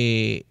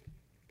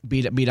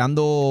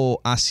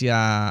virando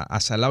hacia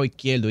el lado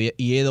izquierdo y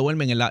ella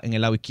duerme en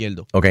el lado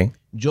izquierdo. Ok.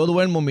 Yo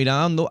duermo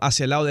mirando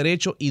hacia el lado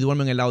derecho y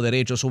duermo en el lado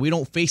derecho. So we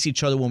don't face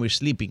each other when we're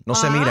sleeping. No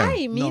se miran.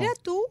 Ay, mira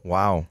tú.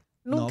 Wow.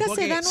 Nunca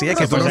se dan Sí, es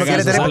que tú no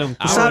quieres tener...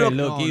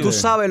 Tú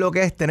sabes lo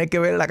que es tener que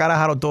ver la cara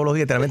a Harold todos los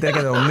días. También tener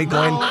que dormir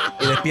con él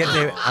y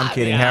despierte. I'm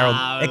kidding,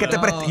 Harold. Es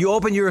que you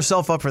open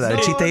yourself up for that. El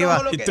chiste iba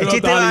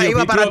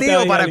para ti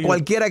o para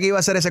cualquiera que iba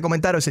a hacer ese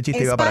comentario. Ese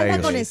chiste iba para ellos.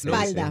 Espalda con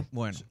espalda.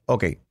 Bueno.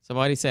 Ok.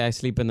 Somebody say I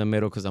sleep in the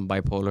middle because I'm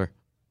bipolar.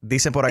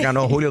 Dicen por acá,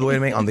 no, Julio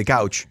duerme on the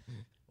couch.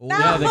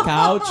 Yeah, the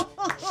couch.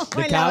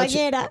 The En la couch.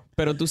 bañera.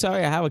 Pero tú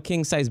sabes, I have a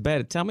king size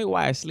bed. Tell me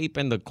why I sleep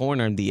in the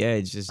corner and the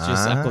edge. It's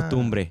just a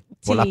costumbre.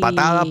 Por las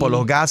patadas, por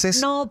los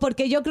gases. No,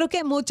 porque yo creo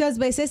que muchas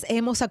veces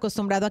hemos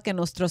acostumbrado a que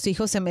nuestros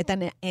hijos se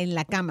metan en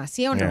la cama,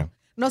 ¿sí o no? Yeah.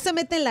 No se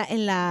meten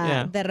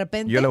de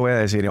repente. Yo le voy a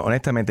decir,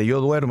 honestamente, yo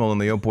duermo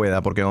donde yo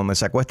pueda, porque donde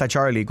se acuesta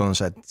Charlie,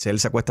 él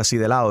se acuesta así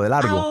de lado, de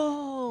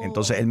largo.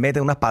 Entonces él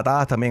mete unas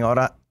patadas también.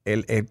 Ahora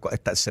él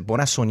se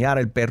pone a soñar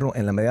el perro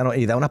en la mediana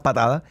y da unas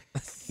patadas.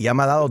 Y ya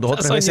me ha dado 2 o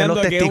 3 veces en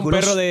los testículos.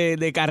 Que es un perro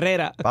de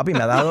carrera. Papi,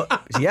 me ha dado.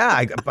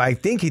 Yeah, I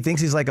think he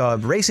thinks he's like a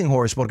racing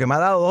horse, porque me ha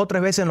dado 2 o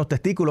 3 veces en los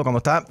testículos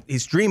cuando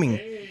he's dreaming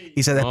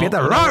y se despierta.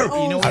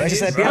 A veces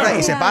se despierta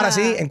y se para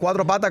así en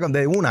 4 patas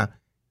de una.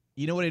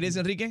 You know what it is,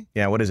 Enrique?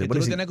 Yeah, what is it? Que tú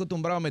lo tienes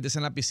acostumbrado a meterse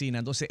en la piscina.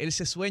 Entonces, él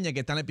se sueña que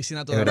está en la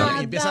piscina todo el día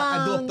y empieza a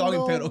do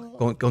talking,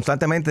 pero...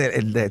 Constantemente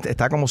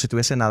está como si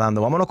estuviese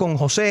nadando. Vámonos con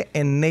José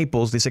en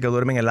Naples. Dice que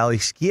duerme en el lado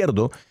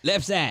izquierdo.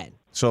 Left side.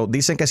 So,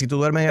 dicen que si tú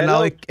duermes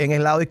en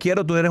el lado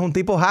izquierdo, tú eres un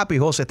tipo happy,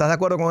 José. ¿Estás de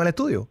acuerdo con el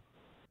estudio?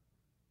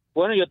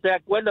 Bueno, yo estoy de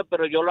acuerdo,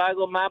 pero yo lo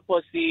hago más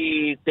por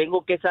si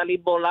tengo que salir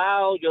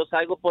volado, yo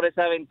salgo por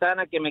esa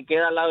ventana que me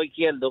queda al lado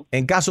izquierdo.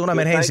 En caso de una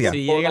emergencia.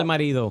 Si llega el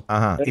marido.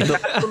 Ajá. En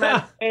caso de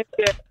una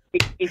emergencia,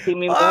 y si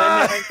mi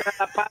mujer me entra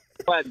a la paz,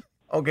 igual.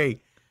 Ok.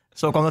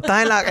 So, cuando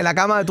estás en la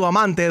cama de tu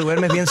amante,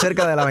 duermes bien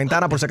cerca de la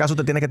ventana por si acaso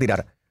te tienes que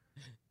tirar.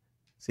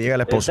 Si llega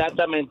el esposo.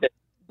 Exactamente.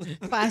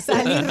 Para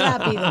salir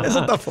rápido. Eso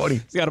está funny.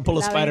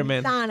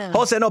 Spider-Man.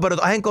 José, no, pero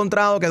has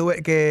encontrado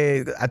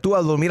que tú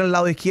al dormir al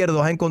lado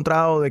izquierdo has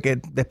encontrado de que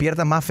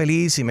despiertas más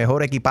feliz y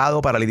mejor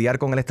equipado para lidiar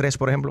con el estrés,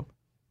 por ejemplo.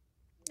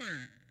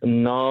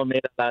 No,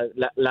 mira,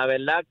 la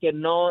verdad que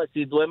no.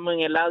 Si duermo en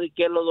el lado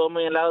izquierdo, duermo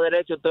en el lado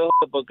derecho, todo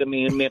porque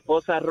mi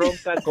esposa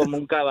ronca como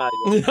un caballo.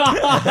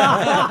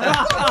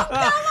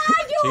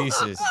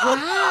 Jesus.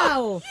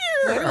 Wow.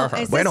 Bueno,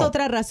 esa es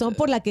otra razón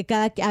por la que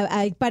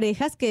hay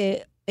parejas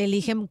que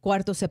eligen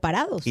cuartos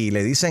separados. Y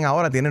le dicen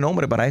ahora, tiene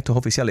nombre para esto, es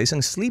oficial, le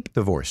dicen sleep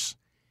divorce,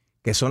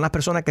 que son las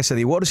personas que se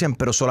divorcian,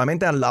 pero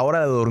solamente a la hora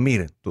de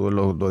dormir.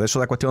 Lo de eso,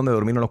 la cuestión de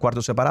dormir en los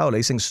cuartos separados, le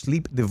dicen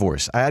sleep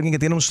divorce. ¿Hay alguien que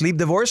tiene un sleep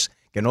divorce,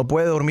 que no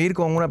puede dormir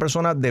con una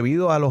persona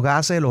debido a los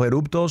gases, los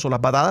eruptos o las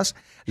patadas?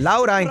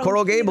 Laura, en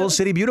Coral Gables,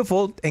 City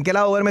Beautiful, ¿en qué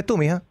lado duermes tú,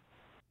 mija?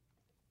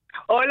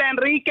 Hola,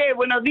 Enrique.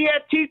 Buenos días,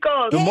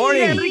 chicos. Good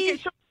morning. Enrique,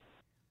 yo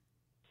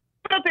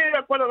no estoy de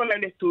acuerdo con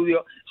el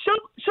estudio. Yo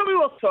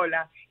vivo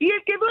sola. Y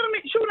el que duerme,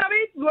 yo una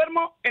vez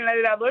duermo en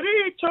el lado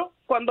derecho,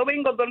 cuando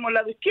vengo duermo en el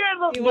lado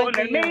izquierdo, duermo en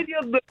el medio,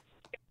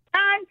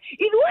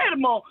 y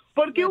duermo,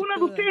 porque uno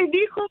de ustedes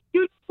dijo que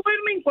uno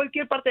duerme en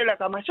cualquier parte de la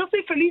cama. Yo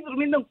soy feliz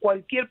durmiendo en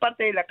cualquier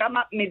parte de la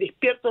cama, me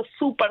despierto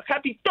súper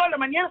happy toda la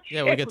mañana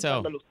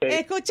escuchándolo a ustedes.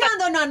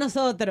 Escuchándonos a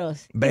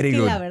nosotros. Very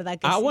good. La verdad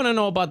que I want to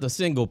know about the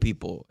single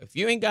people. If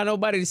you ain't got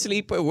nobody to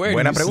sleep with, where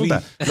Buena do you pregunta.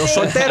 sleep? Los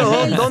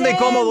solteros, ¿dónde y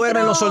cómo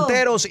duermen los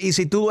solteros? Y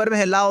si tú duermes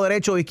el lado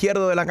derecho o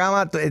izquierdo de la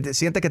cama,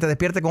 ¿sientes que te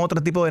despierte con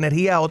otro tipo de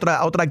energía,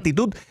 otra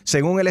actitud?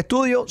 Según el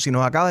estudio, si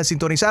nos acabas de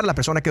sintonizar, las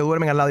personas que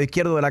duermen al lado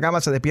izquierdo de la cama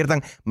se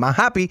despiertan más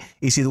happy.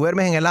 Y si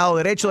duermes en el lado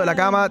derecho de la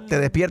cama, te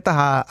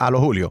despiertas a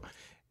los Julio.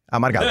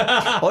 Amargado.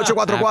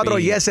 844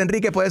 Yes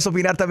Enrique. Puedes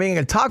opinar también en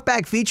el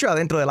Talkback feature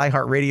adentro del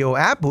iHeartRadio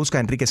app. Busca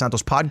Enrique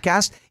Santos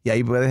Podcast y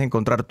ahí puedes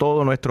encontrar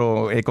todo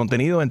nuestro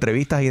contenido,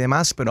 entrevistas y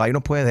demás. Pero ahí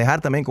nos puedes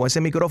dejar también con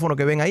ese micrófono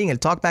que ven ahí en el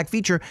Talkback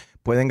feature.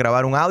 Pueden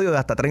grabar un audio de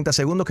hasta 30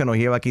 segundos que nos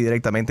lleva aquí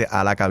directamente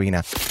a la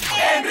cabina.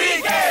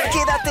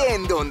 Quédate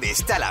en donde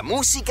está la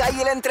música y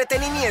el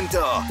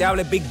entretenimiento. Te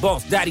habla Big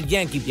Boss, Daddy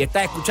Yankee, y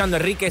estás escuchando a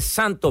Enrique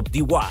Santos,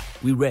 DY.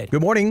 We ready.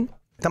 Good morning.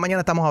 Esta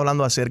mañana estamos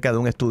hablando acerca de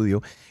un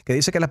estudio que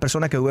dice que las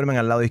personas que duermen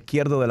al lado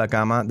izquierdo de la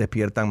cama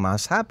despiertan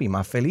más happy,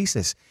 más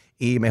felices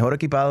y mejor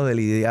equipados de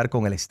lidiar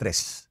con el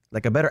estrés.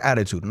 Like a better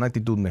attitude, una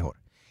actitud mejor.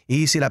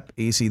 Y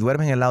si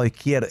duermes en el lado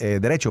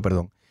derecho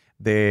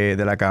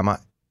de la cama,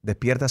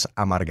 despiertas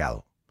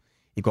amargado.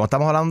 Y cuando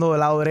estamos hablando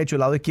del lado derecho y el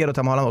lado izquierdo,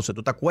 estamos hablando, o sea,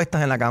 tú te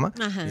acuestas en la cama,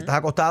 si estás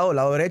acostado, el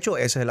lado derecho,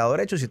 ese es el lado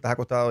derecho, si estás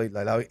acostado,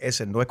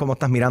 ese no es como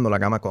estás mirando la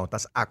cama cuando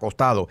estás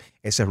acostado,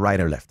 ese es right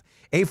or left.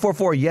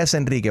 844 Yes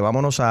Enrique,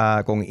 vámonos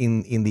con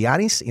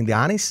Indianis.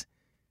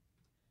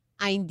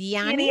 ¿A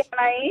Indianis?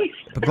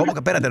 ¿Cómo que?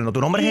 Espérate, ¿no? ¿Tu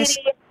nombre es?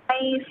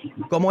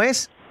 ¿Cómo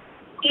es?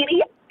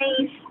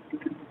 Idianis.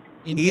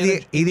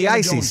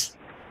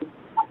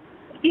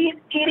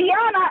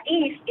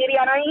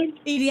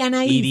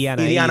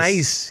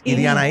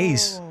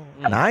 Irianaís.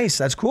 Nice,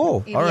 that's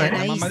cool. All right.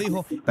 La mamá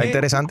dijo, está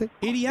interesante.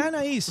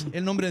 Iriana es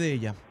el nombre de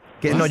ella.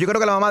 No, yo creo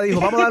que la mamá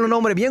dijo, vamos a darle un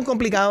nombre bien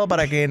complicado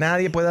para que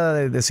nadie pueda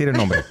decir el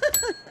nombre.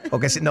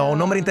 Okay, no, un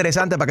nombre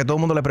interesante para que todo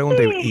el mundo le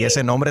pregunte. Sí. ¿Y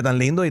ese nombre tan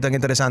lindo y tan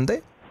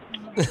interesante?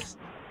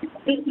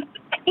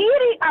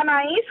 Idi,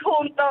 Anaís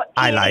junto.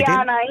 I like it.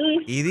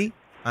 Anaís. Idi,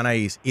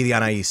 Anaís. Idi,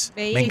 Anaís.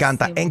 Bellísimo. Me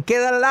encanta. ¿En qué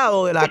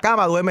lado de la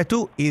cama duermes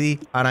tú, Idi,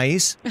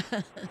 Anaís?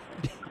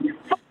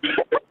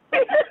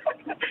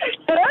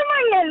 Duermo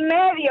en el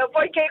medio,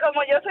 porque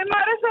como yo soy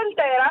madre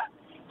soltera,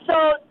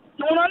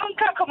 uno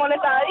nunca, como le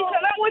estaba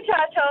diciendo al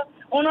muchacho,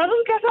 uno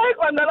nunca sabe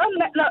cuándo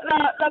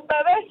los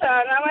bebés se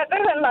van a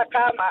meter en la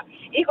cama.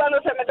 Y cuando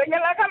se meten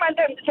en la cama,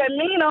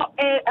 termino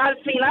al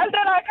final de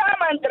la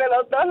cama entre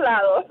los dos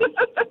lados.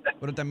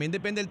 Pero también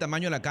depende del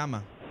tamaño de la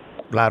cama.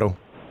 Claro.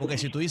 Porque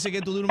si tú dices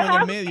que tú duermes en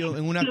el medio,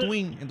 en una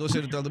twin,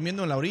 entonces estás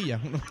durmiendo en la orilla.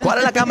 ¿Cuál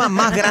es la cama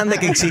más grande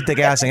que existe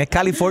que hacen? Es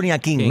California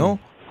King, ¿no?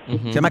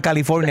 Se llama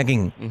California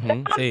King.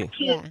 Sí.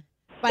 Yeah.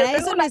 Para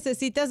eso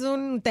necesitas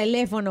un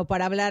teléfono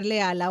para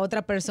hablarle a la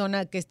otra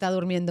persona que está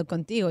durmiendo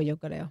contigo, yo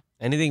creo.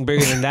 Anything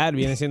bigger than that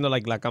viene siendo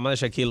la cama de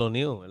Shaquille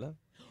O'Neal, ¿verdad?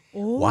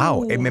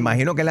 Wow, me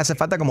imagino que le hace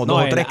falta como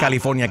 2 o 3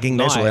 California King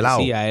de eso de lado.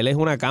 Sí, a él es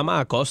una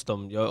cama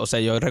custom. Yo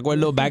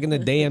recuerdo back in the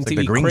day MTV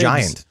like the Green Cribs,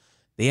 Giant.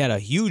 They had a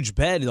huge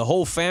bed. The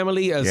whole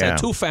family, o sea,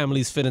 2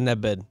 families fit in that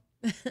bed.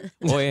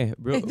 Oye,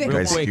 real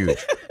It's quick. huge.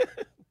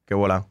 Qué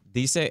bola.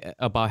 Dice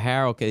about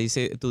Harold que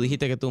dice, tú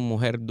dijiste que tu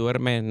mujer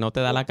duerme, no te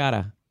da la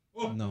cara.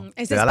 No.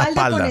 Es Te da la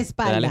espalda con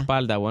espalda. Te da la espalda.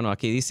 espalda. Bueno,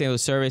 aquí dice a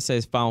survey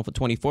says found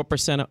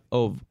 24%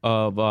 of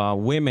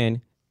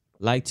women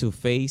like to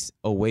face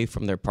away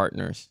from their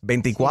partners.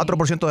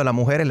 24% de las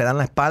mujeres le dan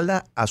la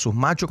espalda a sus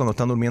machos cuando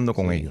están durmiendo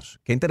con ellos.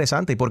 Qué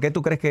interesante. ¿Y por qué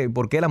tú crees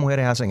por qué las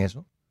mujeres hacen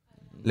eso?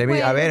 Bueno,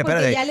 a ver,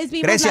 porque ya espérate. les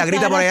vimos Grecia, la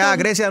grita cara por allá. con-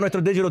 Grecia de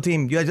nuestro digital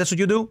team. That's what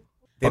you do?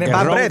 Porque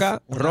 ¿Tienes bad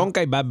breath?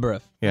 ronca y bad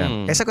breath.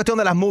 Yeah. Esa cuestión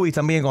de las movies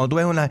también, cuando tú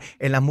ves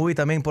en las movies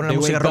también ponen la They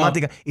música wake up.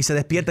 romántica y se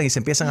despiertan y se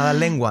empiezan a dar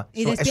lengua.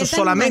 Y Eso despiertan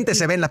solamente y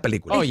se ve en las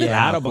películas. Oh, yeah,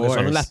 claro, porque Of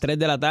son course. las 3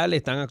 de la tarde y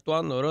están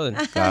actuando, brother.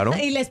 Claro.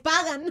 Y les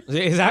pagan. Sí,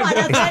 exacto.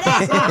 para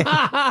hacer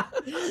eso.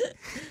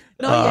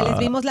 No, ya les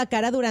vimos la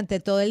cara durante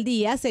todo el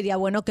día. Sería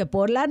bueno que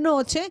por la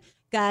noche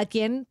cada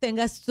quien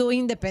tenga su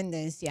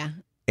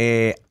independencia.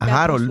 Vea por su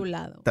Harold,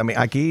 lado. también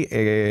aquí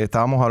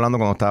estábamos hablando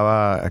cuando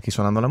estaba aquí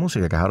sonando la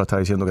música, que Harold estaba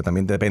diciendo que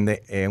también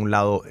depende un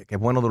lado, que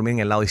es bueno dormir en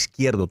el lado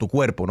izquierdo, tu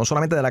cuerpo, no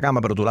solamente de la cama,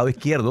 pero tu lado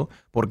izquierdo,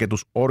 porque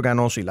tus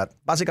órganos y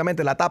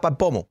básicamente la tapa el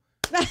pomo.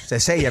 Se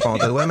sella cuando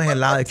te duermes en el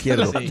lado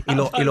izquierdo. Sí.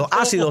 Y los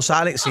ácidos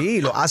salen,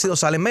 los ácidos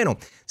salen menos.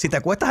 Si te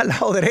acuestas al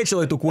lado derecho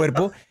de tu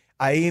cuerpo,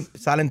 ahí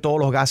salen todos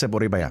los gases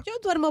por ahí para allá. Yo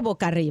duermo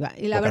boca arriba.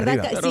 Y la Boca verdad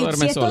arriba. que Pero si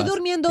duermes estoy solas.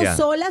 durmiendo Yeah.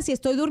 sola, si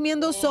estoy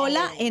durmiendo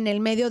sola en el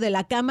medio de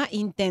la cama,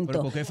 ¿Pero intento.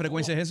 con qué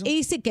frecuencia es eso?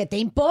 Y sí, ¿qué te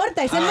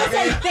importa? Ese no es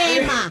el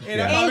tema.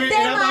 era pa' El ver,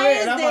 tema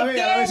es era pa' de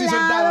ver, a ver qué si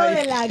soltaba lado ahí.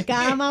 de la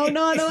cama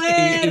uno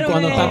duerme. Y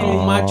cuando está con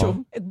un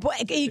macho.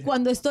 Y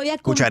cuando estoy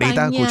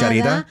Cucharita, acompañada,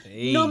 cucharita.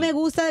 no me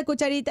gusta de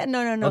cucharita.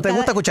 No. ¿No te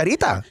gusta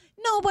cucharita?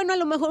 No, bueno, a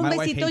lo mejor un My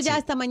wife besito hates ya it.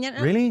 esta mañana.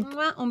 Really?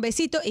 Un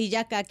besito y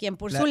ya cada quien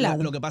por su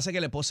lado. Lo que pasa es que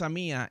la esposa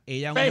mía,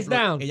 ella, un Face ejemplo,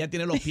 down. ella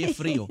tiene los pies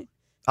fríos.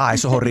 Ah,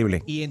 eso es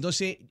horrible. Y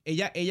entonces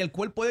ella el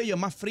cuerpo de ella es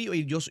más frío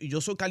y yo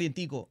soy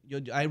calientico.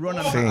 I run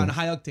on, Sí. on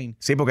high octane.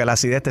 Sí, porque la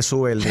acidez te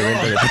sube el nivel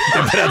de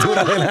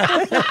temperatura de la...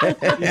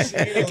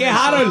 Es que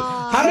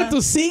Harold,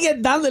 tú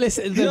sigues dándole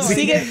Él pie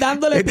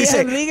a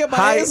dice, Enrique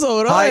para high- eso,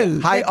 bro.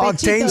 High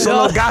octane son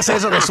No. los gases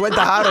esos que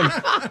suelta Harold.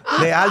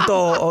 De alto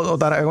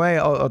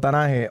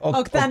octanaje.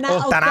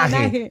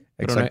 Octanaje.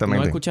 Pero Exactamente.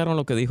 no escucharon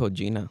lo que dijo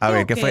Gina. A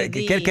ver, Yo ¿qué fue?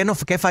 qué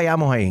 ¿Qué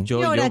fallamos ahí? ¿Y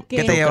ahora qué?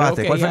 ¿Qué te yo llevaste?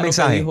 creo que ¿Cuál fue el ella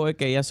mensaje? Lo que dijo es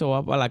que ella se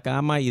va para la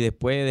cama y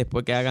después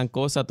que hagan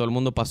cosas, todo el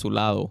mundo para su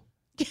lado.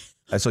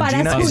 Eso Para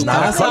Gina su is not a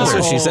lado.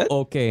 closer, she O- said.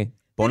 ¿O qué?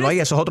 Ponlo ahí,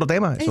 eso es otro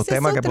tema. Esos Ese es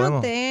temas que otro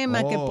podemos.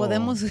 tema que Oh.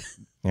 podemos.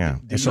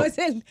 Yeah, eso- No es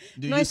el,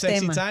 Do no you es sexy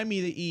tema. time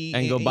y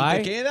And te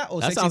goodbye. queda o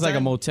That sexy sounds like a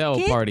time? motel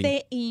 ¿Qué party.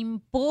 te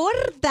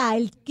importa?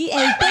 El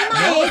tema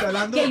No, es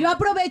hablando- que yo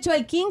aprovecho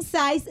el king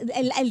size.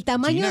 El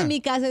tamaño Gina. de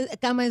mi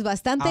cama es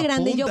bastante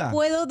grande y yo Apunta.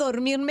 puedo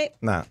dormirme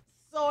Nah.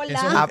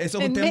 sola. Eso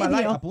es en un tema light,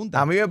 medio.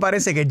 apunta. A mí me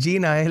parece que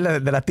Gina es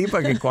de las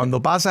tipas que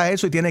cuando pasa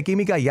eso y tiene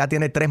química, ya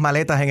tiene 3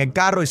 maletas en el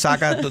carro y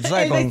saca, tú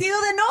sabes, El vestido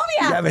de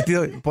novia. ya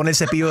vestido, pone el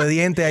cepillo de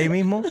dientes ahí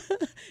mismo.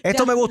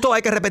 Esto me gustó,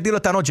 hay que repetirlo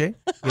esta noche.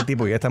 Y el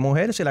tipo, y esta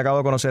mujer se la acabo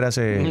de conocer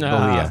hace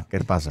 2 días. ¿Qué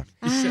pasa?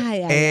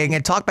 Ay, ay, En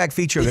el Talkback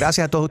Feature,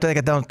 gracias a todos ustedes que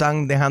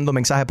están dejando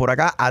mensajes por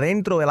acá.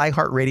 Adentro del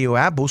iHeartRadio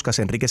app, buscas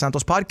Enrique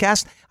Santos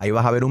Podcast. Ahí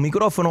vas a ver un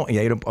micrófono y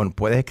ahí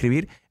puedes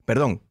escribir.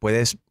 Perdón,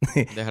 puedes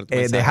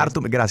Dejar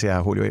tu mensaje.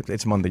 Gracias, Julio.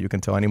 It's Monday. You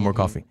can tell I need more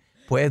coffee.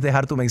 Puedes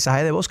dejar tu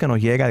mensaje de voz que nos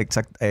llega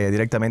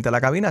directamente a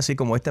la cabina, así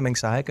como este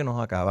mensaje que nos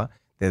acaba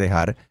de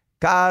dejar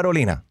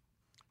Carolina.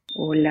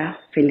 Hola,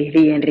 feliz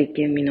día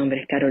Enrique, mi nombre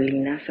es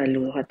Carolina,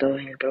 saludos a todos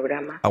en el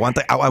programa.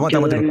 Aguanta.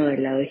 Yo duermo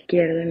del lado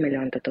izquierdo y me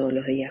levanto todos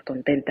los días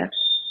contenta.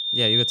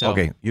 Yeah, you can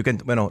tell.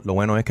 Ok, bueno, lo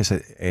bueno es que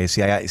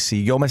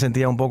si yo me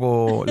sentía un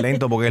poco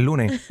lento porque es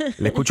lunes,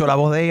 le escucho la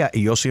voz de ella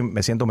y yo sí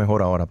me siento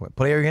mejor ahora. Pues.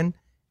 Play again.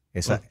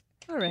 Esa.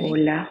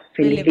 Hola,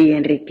 feliz día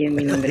Enrique,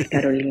 mi nombre es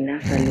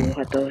Carolina, saludos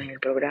a todos en el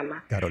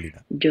programa.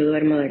 Carolina. Yo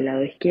duermo del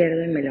lado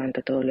izquierdo y me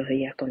levanto todos los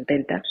días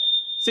contenta.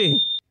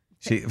 Sí.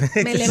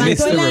 Me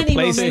levantó el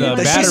ánimo.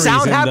 Does she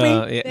sound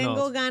happy?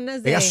 Tengo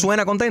ganas de... ¿Ella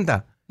suena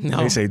contenta?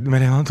 No. Dice, me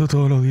levanto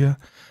todos los días.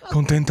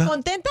 ¿Contenta?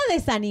 Contenta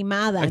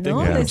desanimada,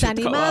 ¿no?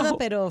 Desanimada,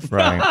 pero...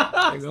 Right.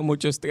 Tengo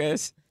mucho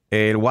estrés.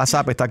 El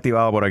WhatsApp está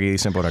activado por aquí,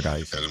 dicen por acá.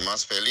 Dice. El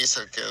más feliz es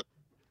el que...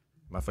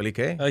 ¿Más feliz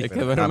qué? El que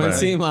duerme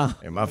encima.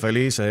 El más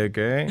feliz es el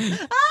que...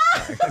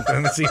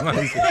 encima,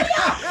 dice.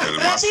 El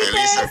más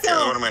feliz es el que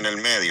duerme en el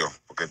medio,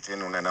 porque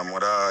tiene una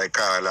enamorada de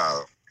cada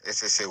lado.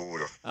 Ese es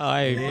seguro.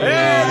 Ay,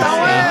 ¡está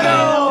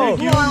bueno!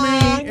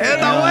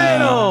 ¡Está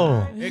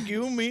bueno!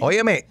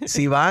 Óyeme,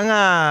 si van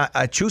a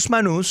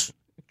Chusma News,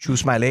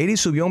 Chusma Lady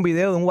subió un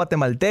video de un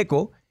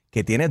guatemalteco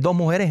que tiene 2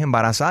 mujeres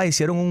embarazadas,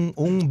 hicieron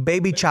un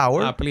baby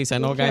shower. Please, I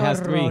know guy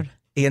has 3.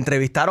 Y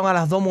entrevistaron a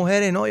las 2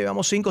 mujeres, ¿no?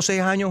 Llevamos 5 o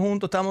 6 años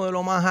juntos, estamos de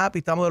lo más happy,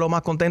 estamos de lo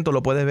más contentos.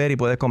 Lo puedes ver y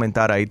puedes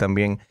comentar ahí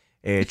también.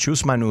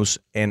 Chusma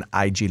News en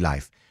IG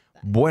Live.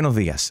 Buenos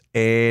días.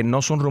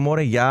 No son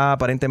rumores, ya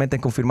aparentemente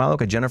han confirmado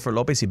que Jennifer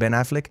Lopez y Ben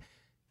Affleck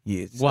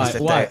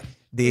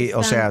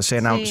o sea, se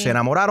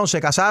enamoraron,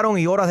 se casaron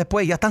y horas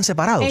después ya están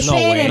separados. No.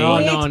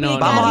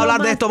 Vamos a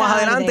hablar de esto más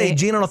adelante y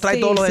Gino nos trae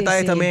todos los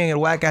detalles también en el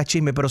Wildcat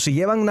Chisme. Pero si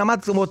llevan nada más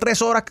como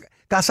 3 horas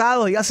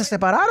casados y ya se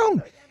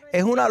separaron,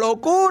 es una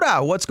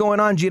locura. What's going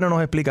on? Gino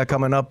nos explica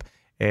coming up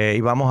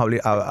y vamos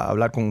a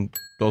hablar con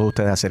todos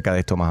ustedes acerca de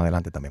esto más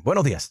adelante también.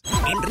 Buenos días.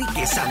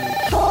 Enrique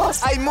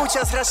Santos. Hay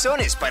muchas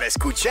razones para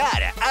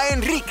escuchar a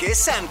Enrique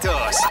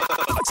Santos.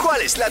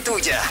 ¿Cuál es la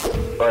tuya?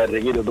 Oye,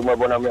 Enriquito, tú me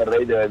pones a mí a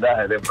reír de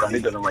verdad desde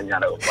tempranito en la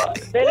mañana,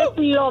 compadre. Eres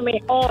lo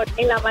mejor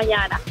en la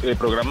mañana.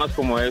 Programas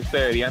como este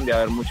deberían de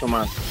haber mucho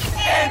más.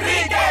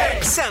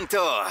 Enrique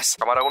Santos.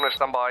 Cámara 1,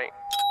 stand-by.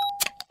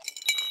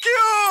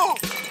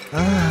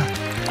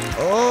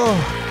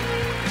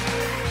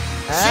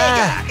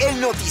 Llega el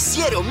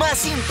noticiero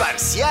más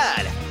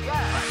imparcial,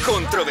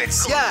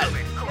 controversial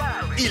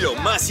y lo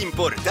más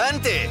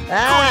importante,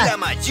 con la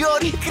mayor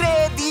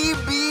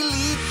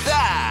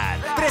credibilidad.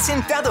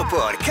 Presentado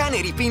por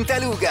Canary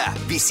Pintaluga.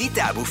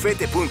 Visita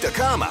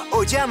bufete.com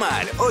o llama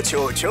al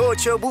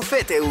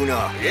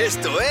 888-BUFETE1.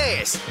 Esto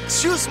es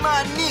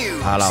Chusma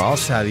News. Alabado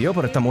sea Dios,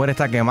 pero esta mujer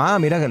está quemada.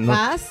 Mira que no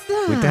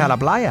fuiste a la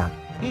playa.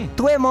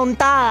 Estuve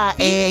montada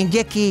en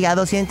jet ski a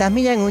 200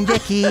 millas en un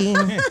jet ski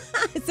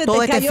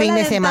todo este fin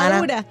de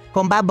semana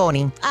con Bad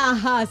Bunny.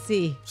 Ajá,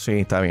 sí. Sí,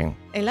 está bien.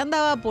 Él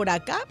andaba por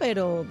acá,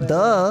 pero...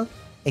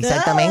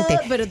 Exactamente.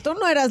 Pero tú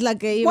no eras la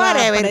que iba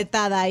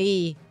apretada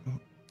ahí.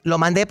 Lo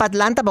mandé para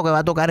Atlanta porque va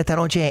a tocar esta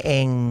noche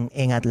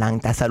en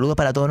Atlanta. Saludos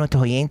para todos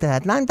nuestros oyentes de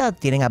Atlanta.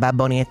 Tienen a Bad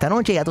Bunny esta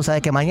noche. Ya tú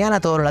sabes que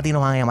mañana todos los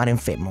latinos van a llamar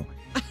enfermos.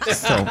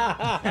 So,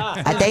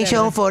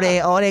 attention for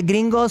all the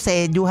gringos.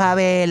 You have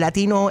a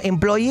Latino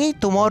employee.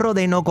 Tomorrow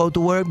they no go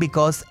to work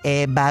because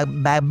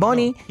Bad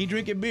Bunny he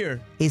drinking beer.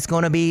 Is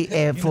going to be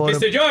for...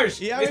 Mr. George.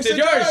 Yeah, Mr.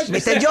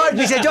 George,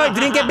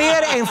 drinking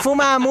beer and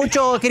fuma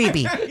mucho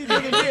creepy.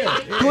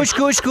 Kush,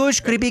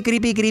 creepy,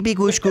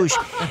 kush.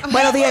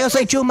 Buenos días, yo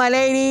soy Chusma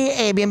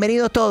Lady.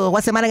 Bienvenidos todos.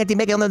 Guatemala en el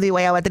Timbeque, donde digo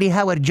Guayabatri,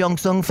 Howard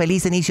Johnson.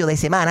 Feliz inicio de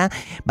semana.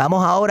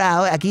 Vamos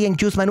ahora aquí en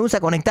Chusma News a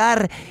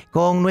conectar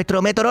con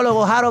nuestro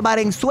meteorólogo Jaro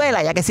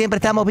Valenzuela, ya que siempre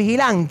estamos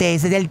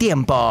vigilantes del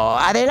tiempo.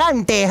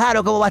 Adelante,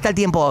 Jaro, ¿cómo va a estar el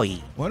tiempo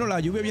hoy? Bueno, la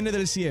lluvia viene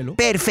del cielo.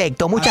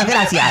 Perfecto, muchas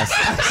gracias.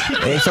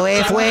 Eso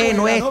fue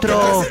nuestro...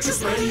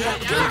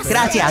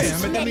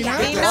 Gracias. Oye,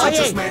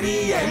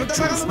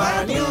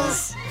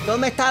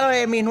 ¿dónde está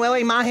mi nueva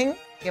imagen?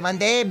 Que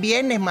mandé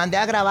viernes, mandé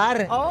a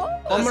grabar.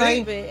 Ponlo ahí.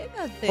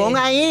 Espérate. Pon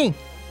ahí.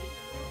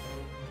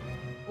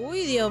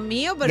 Uy, Dios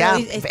mío, pero Ya,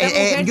 esta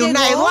mujer llegó.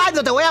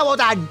 Eduardo, te voy a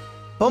votar.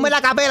 Ponme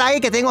la capela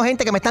ahí, que tengo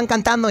gente que me están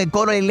cantando en el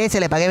coro de la iglesia.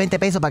 Le pagué 20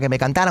 pesos para que me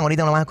cantaran.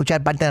 Ahorita no van a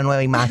escuchar parte de la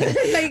nueva imagen.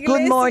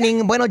 Good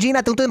morning. Bueno,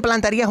 Gina, ¿tú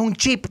implantarías un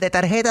chip de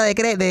tarjeta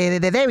de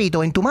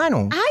débito en tu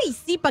mano? Ay,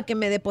 sí, para que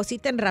me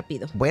depositen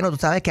rápido. Bueno, tú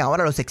sabes que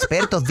ahora los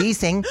expertos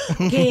dicen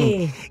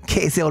 ¿Qué?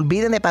 que se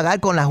olviden de pagar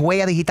con las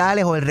huellas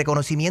digitales o el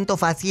reconocimiento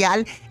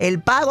facial.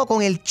 El pago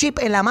con el chip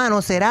en la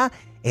mano será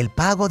el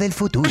pago del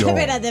futuro.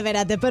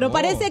 Espérate, pero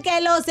parece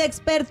que los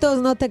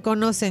expertos no te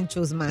conocen,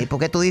 Chusma. ¿Y por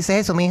qué tú dices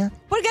eso, mija?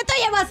 Porque tú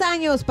llevas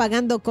años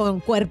pagando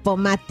con Cuerpo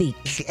Matic.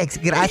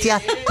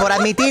 Gracias por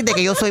admitirte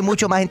que yo soy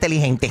mucho más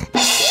inteligente.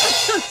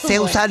 Sé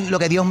usar lo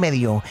que Dios me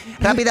dio.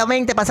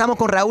 Rápidamente pasamos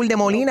con Raúl de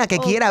Molina, que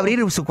quiere abrir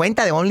su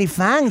cuenta de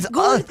OnlyFans.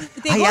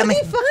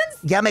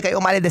 Ya me cayó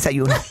mal el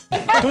desayuno.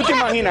 ¿Tú te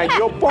imaginas?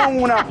 Yo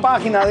pongo una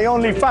página de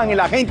OnlyFans y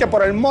la gente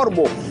por el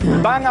morbo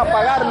van a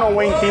pagar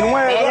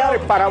 $99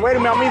 para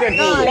verme a mí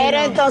desnudo. Pero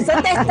entonces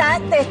te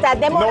estás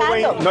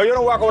demorando. No, yo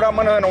no voy a cobrar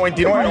menos de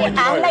 99.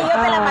 Hazla, yo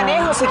te la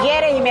manejo si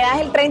quieres y me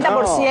das el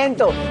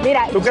 30%.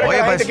 Mira, ¿tú crees que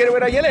la gente quiere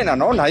ver a Yelena?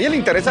 No, nadie le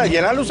interesa.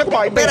 Yelena luce como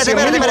ahí. Espérate,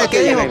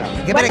 ¿qué dijo?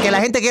 Espera, que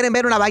la gente quiere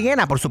ver una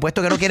ballena. Por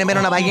supuesto que no quieren ver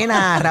una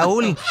ballena,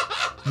 Raúl.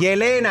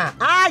 Yelena.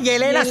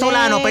 Yelena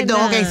Solano.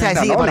 Perdón, ok,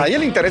 no, nadie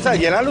le interesa.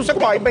 Yelena luce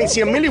como ahí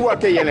 100,000 igual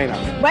que Yelena.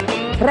 Bueno,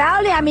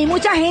 Raúl, a mí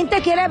mucha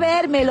gente quiere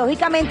verme.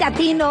 Lógicamente a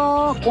ti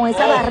no, con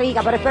esa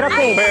barriga. Pero espero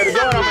que...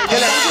 Perdóname,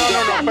 Yelena.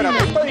 No,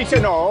 espérate.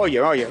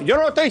 Oye, yo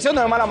no lo estoy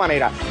diciendo de mala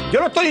manera. Yo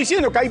lo estoy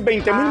diciendo que hay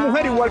 20,000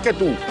 mujeres igual que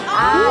tú.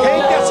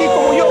 Gente así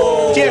como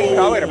yo. ¿Quién?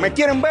 A ver, ¿me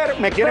quieren ver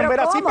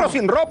así, pero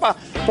sin ropa,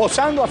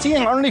 posando así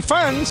en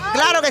OnlyFans?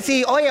 Claro que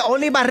sí. Oye,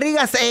 Only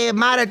Barrigas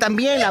Matter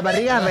también. Las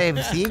barrigas,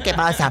 sí, ¿qué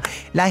pasa?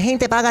 La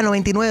gente paga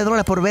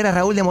 $99 por ver a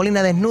Raúl de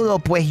Molina desnudo.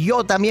 Pues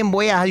yo también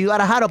voy a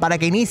ayudar a Jaro para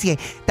que inicie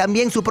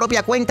también su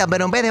propia cuenta,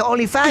 pero en vez de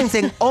OnlyFans,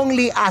 en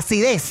Only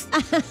Acidez.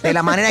 De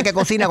la manera que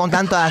cocina con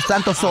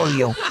tanto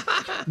sodio.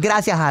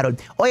 Gracias, Harold.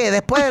 Oye,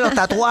 después de los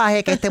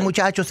tatuajes que este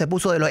muchacho se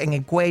puso en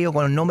el cuello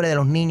con el nombre de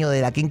los niños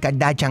de la Kim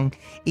Kardashian,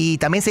 y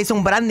también se hizo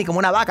un brandy como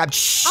una vaca,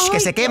 que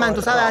se queman,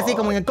 tú sabes, así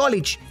como en el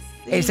college.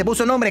 Él se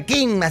puso el nombre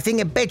Kim, así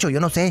en el pecho, yo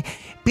no sé.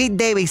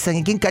 Pete Davidson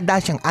y Kim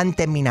Kardashian han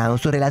terminado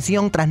su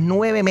relación tras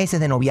 9 meses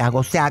de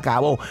noviazgo. Se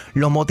acabó.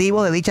 Los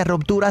motivos de dicha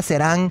ruptura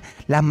serán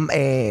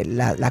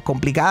las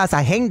complicadas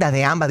agendas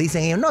de ambas.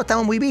 Dicen ellos, no,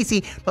 estamos muy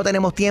busy, no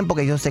tenemos tiempo,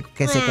 que yo sé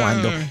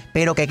cuándo.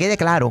 Pero que quede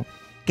claro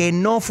que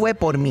no fue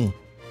por mí.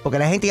 Porque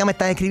la gente ya me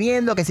está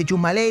escribiendo que si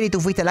Chusma Lady, tú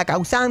fuiste la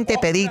causante,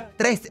 perdí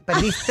 3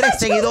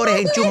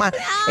 seguidores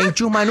en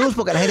Chusma News,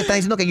 porque la gente está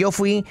diciendo que yo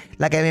fui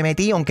la que me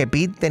metí, aunque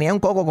Pete tenía un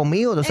coco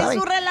conmigo, ¿tú sabes?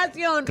 En su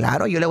relación.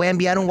 Claro, yo le voy a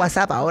enviar un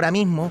WhatsApp ahora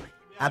mismo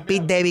a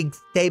Pete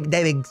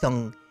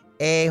Davidson.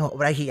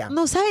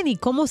 No sabe ni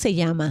cómo se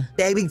llama.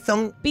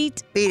 Davidson.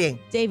 Pete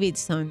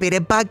Davidson.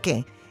 Pete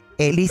Parque.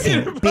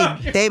 Listen,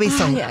 Pete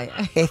Davidson,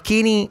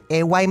 skinny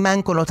white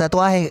man con los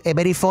tatuajes,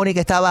 very funny,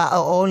 que estaba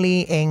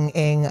Only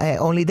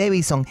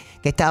Davidson,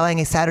 que estaba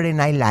en Saturday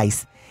Night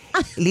Lights.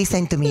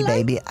 Listen to me,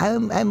 baby.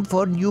 I'm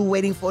for you,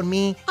 waiting for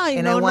me.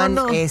 I want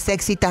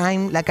sexy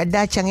time. La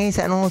Kardashian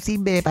esa no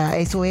sirve para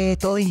eso, es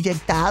todo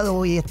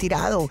inyectado y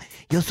estirado.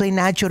 Yo soy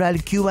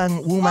natural Cuban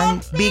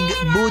woman, big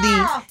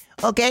booty.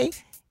 Okay?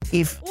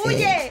 If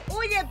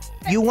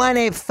you want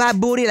a fat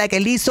booty like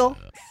el liso,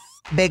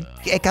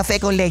 café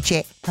con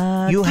leche.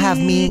 You have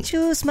me.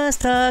 Chusma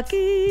está aquí.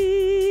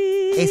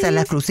 Esa es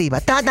la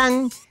exclusiva.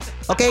 ¡Tatán!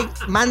 Ok,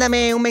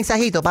 mándame un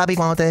mensajito, papi,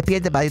 cuando te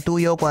despiertes para tú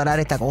y yo cuadrar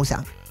esta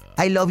cosa.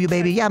 I love you,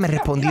 baby. Ya me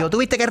respondió. ¿Tú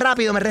viste qué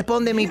rápido me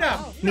responde mi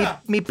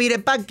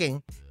Peter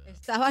Parker?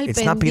 Estaba al It's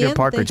pendiente. not Peter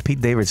Parker, it's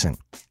Pete Davidson.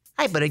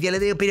 Ay, pero yo le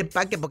digo Peter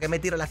Parker porque me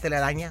tiro las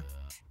telarañas.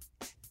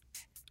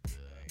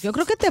 Yo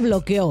creo que te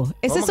bloqueó.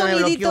 Ese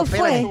sonidito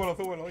fue.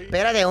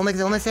 Espérate,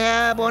 ¿cómo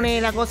se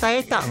pone la cosa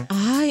esta?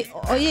 Ay,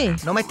 oye.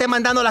 No me estés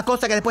mandando las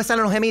cosas que después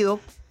salen los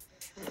gemidos.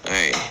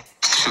 Hey,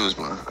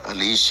 Chusma, at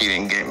least she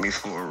didn't get me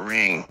for a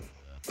ring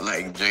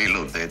like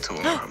J-Lo did to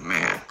her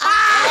man.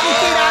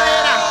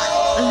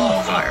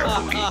 Fire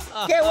booty.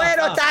 ¡Qué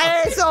bueno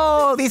está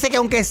eso! Dice que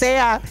aunque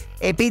sea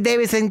Pete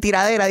Davidson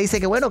tiradera, dice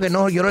que bueno, que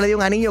no, yo no le di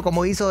un anillo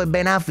como hizo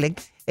Ben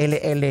Affleck.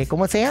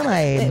 ¿Cómo se llama?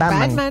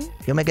 Batman.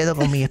 Yo me quedo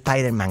con mi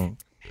Spider-Man.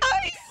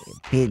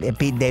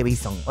 Pete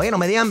Davidson. Oye, no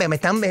me digan,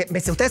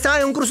 ustedes se van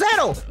en un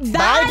crucero.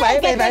 Dale,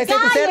 para ese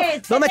crucero.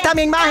 ¿Dónde está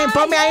mi imagen?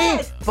 Ponme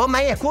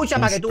ahí, escucha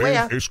para que tú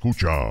veas.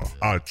 Escucha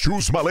a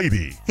Chusma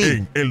Lady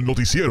en el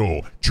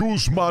noticiero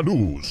Chusma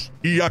News.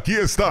 Y aquí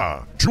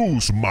está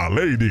Chusma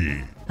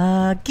Lady.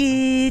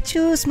 Aquí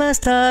Chusma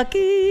está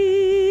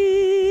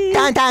aquí.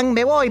 Tan,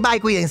 me voy, bye,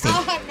 cuídense.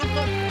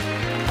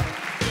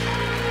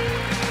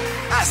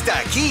 Hasta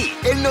aquí,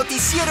 el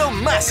noticiero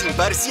más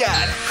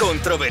imparcial,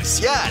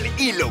 controversial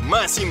y lo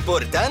más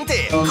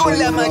importante, con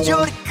la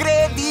mayor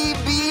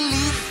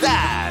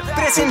credibilidad.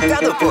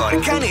 Presentado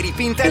por Canary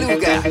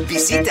Pintaluga.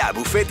 Visita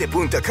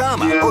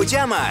bufete.com o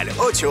llama al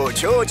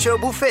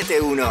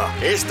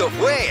 888-BUFETE1. Esto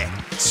fue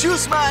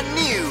Chusma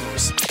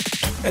News.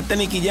 Este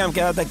Nicky Jam,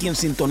 quédate aquí en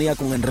sintonía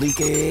con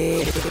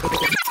Enrique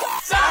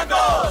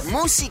Santos.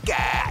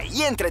 Música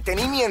y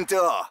entretenimiento.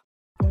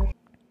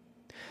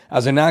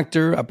 As an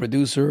actor, a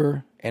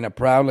producer, and a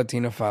proud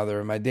Latino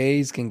father, my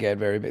days can get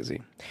very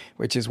busy,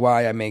 which is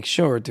why I make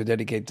sure to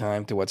dedicate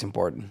time to what's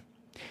important,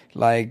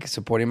 like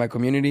supporting my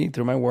community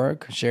through my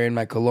work, sharing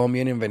my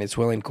Colombian and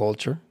Venezuelan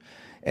culture,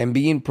 and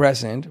being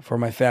present for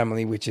my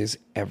family, which is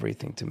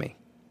everything to me.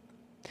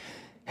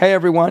 Hey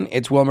everyone,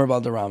 it's Wilmer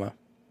Valderrama,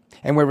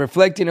 and we're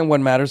reflecting on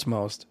what matters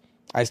most.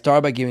 I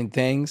start by giving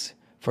thanks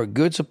for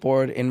good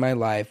support in my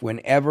life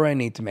whenever I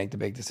need to make the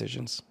big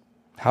decisions.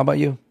 How about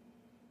you?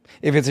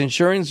 If it's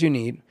insurance you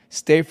need,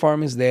 State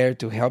Farm is there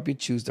to help you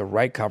choose the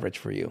right coverage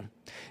for you.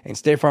 And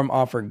State Farm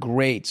offers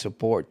great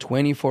support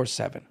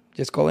 24/7.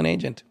 Just call an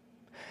agent.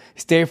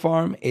 State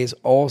Farm is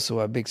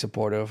also a big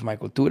supporter of my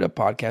Cultura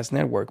podcast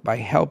network by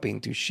helping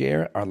to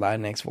share our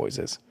Latinx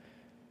voices.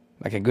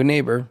 Like a good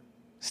neighbor,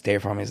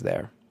 State Farm is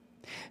there.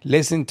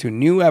 Listen to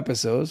new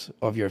episodes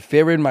of your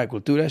favorite My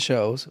Cultura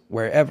shows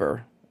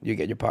wherever you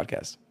get your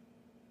podcasts.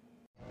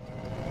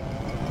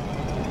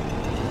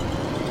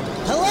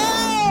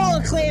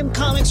 Acclaimed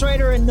comics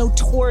writer and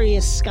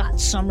notorious Scott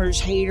Summers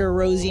hater,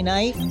 Rosie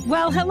Knight.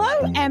 Well, hello,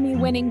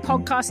 Emmy-winning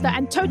podcaster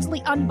and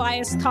totally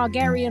unbiased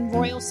Targaryen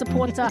royal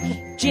supporter,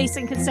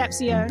 Jason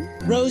Concepcion.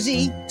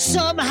 Rosie,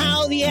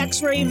 somehow the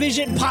X-Ray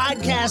Vision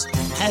podcast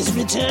has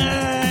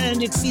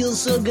returned. It feels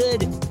so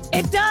good.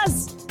 It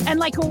does. And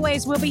like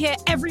always, we'll be here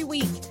every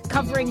week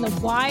covering the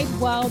wide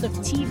world of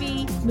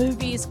TV,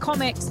 movies,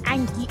 comics,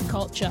 and geek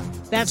culture.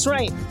 That's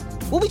right.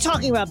 We'll be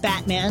talking about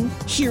Batman,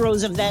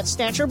 heroes of that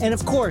stature, and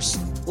of course,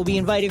 we'll be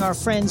inviting our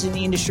friends in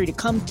the industry to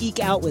come geek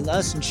out with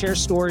us and share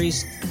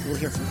stories. We'll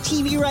hear from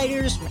TV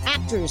writers, from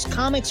actors,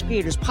 comics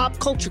creators, pop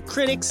culture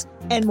critics,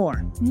 and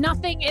more.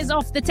 Nothing is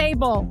off the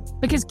table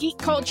because geek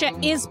culture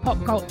is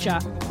pop culture,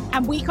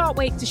 and we can't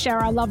wait to share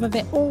our love of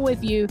it all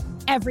with you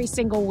every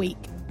single week.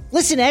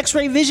 Listen to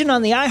X-Ray Vision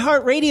on the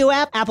iHeartRadio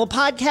app, Apple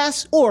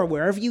Podcasts, or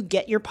wherever you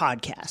get your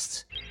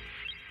podcasts.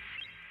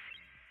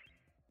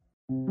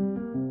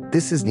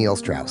 This is Neil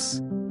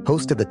Strauss,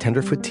 host of the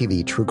Tenderfoot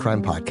TV True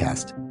Crime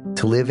Podcast,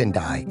 To Live and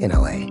Die in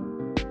LA.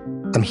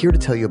 I'm here to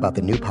tell you about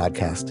the new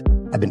podcast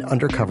I've been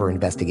undercover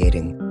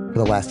investigating for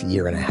the last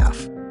year and a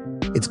half.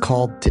 It's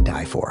called To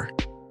Die For.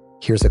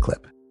 Here's a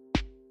clip.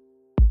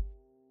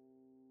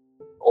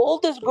 All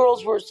these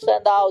girls were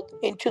sent out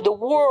into the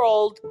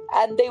world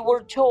and they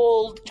were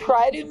told,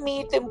 try to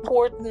meet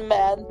important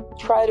men,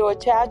 try to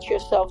attach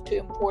yourself to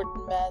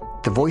important men.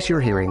 The voice you're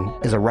hearing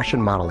is a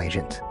Russian model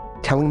agent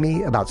telling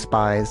me about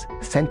spies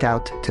sent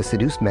out to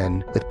seduce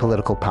men with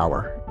political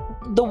power.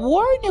 The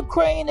war in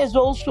Ukraine is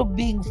also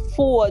being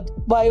fought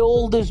by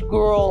all these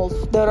girls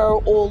that are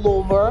all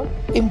over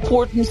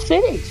important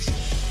cities.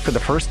 For the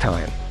first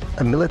time,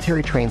 a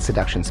military-trained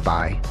seduction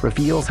spy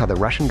reveals how the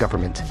Russian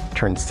government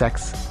turned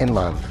sex and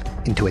love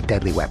into a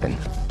deadly weapon.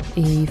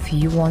 If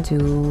you want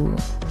to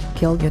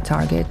kill your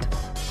target,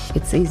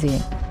 it's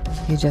easy.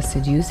 You just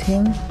seduce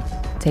him,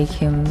 take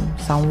him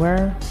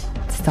somewhere,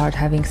 start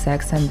having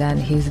sex, and then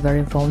he's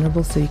very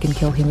vulnerable, so you can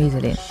kill him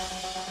easily.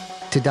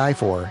 To Die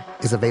For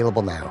is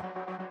available now.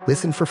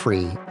 Listen for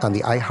free on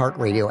the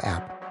iHeartRadio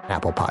app,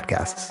 Apple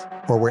Podcasts,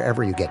 or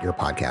wherever you get your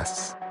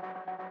podcasts.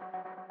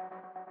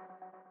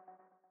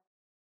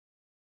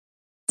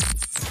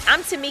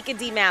 I'm Tamika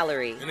D.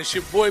 Mallory. And it's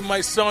your boy, my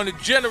son, the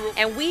General.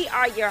 And we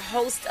are your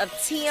hosts of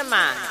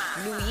TMI.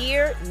 New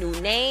year, new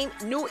name,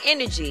 new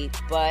energy,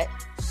 but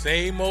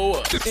same old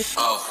us.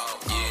 Oh,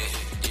 yeah.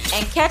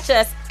 And catch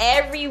us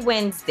every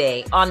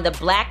Wednesday on the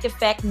Black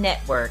Effect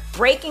Network,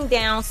 breaking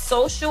down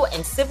social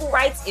and civil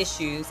rights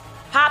issues,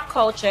 pop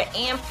culture,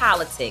 and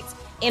politics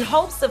in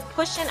hopes of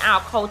pushing our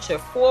culture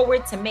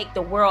forward to make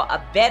the world a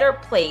better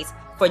place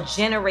for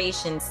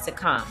generations to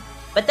come.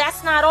 But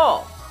that's not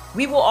all.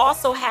 We will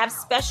also have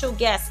special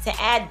guests to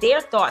add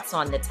their thoughts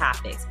on the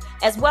topics,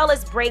 as well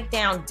as break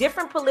down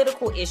different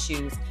political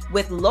issues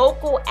with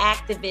local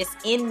activists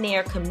in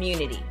their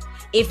community.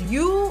 If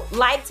you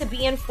like to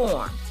be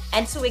informed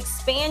and to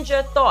expand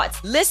your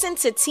thoughts, listen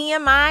to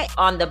TMI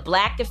on the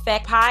Black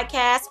Effect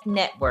Podcast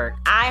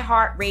Network,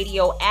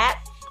 iHeartRadio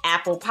app,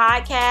 Apple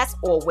Podcasts,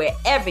 or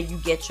wherever you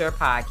get your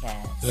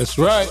podcasts. That's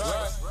right.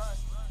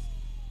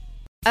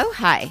 Oh,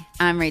 hi,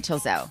 I'm Rachel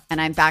Zoe, and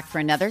I'm back for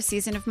another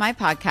season of my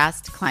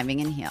podcast,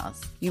 Climbing in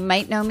Heels. You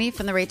might know me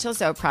from the Rachel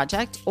Zoe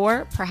Project,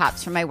 or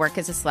perhaps from my work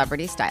as a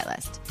celebrity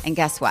stylist. And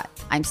guess what?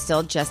 I'm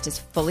still just as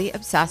fully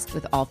obsessed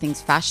with all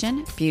things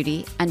fashion,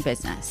 beauty, and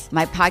business.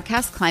 My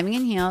podcast, Climbing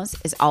in Heels,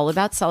 is all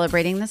about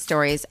celebrating the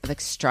stories of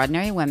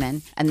extraordinary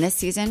women, and this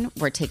season,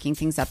 we're taking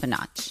things up a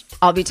notch.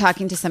 I'll be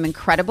talking to some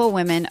incredible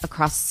women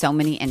across so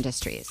many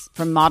industries,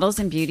 from models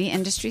and beauty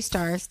industry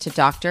stars to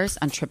doctors,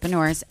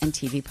 entrepreneurs, and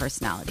TV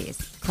personalities.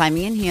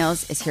 Climbing in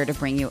Heels is here to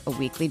bring you a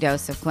weekly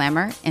dose of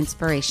glamour,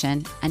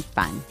 inspiration, and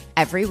fun.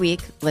 Every week,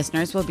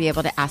 listeners will be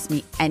able to ask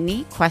me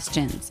any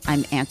questions.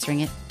 I'm answering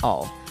it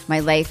all. My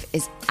life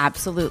is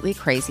absolutely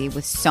crazy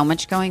with so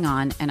much going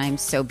on, and I'm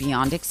so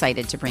beyond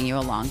excited to bring you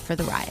along for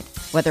the ride.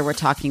 Whether we're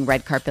talking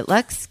red carpet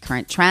looks,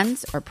 current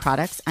trends, or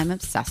products I'm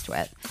obsessed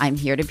with, I'm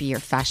here to be your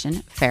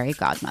fashion fairy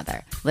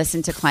godmother.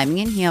 Listen to Climbing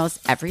in Heels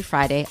every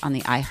Friday on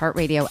the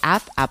iHeartRadio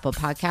app, Apple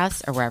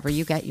Podcasts, or wherever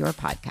you get your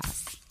podcasts.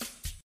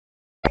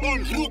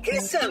 Enrique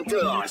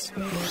Santos.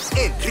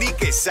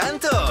 Enrique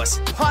Santos.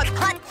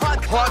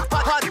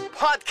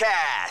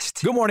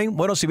 Podcast. Good morning.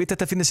 Bueno, si viste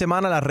este fin de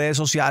semana las redes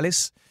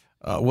sociales,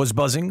 was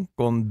buzzing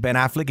con Ben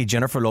Affleck y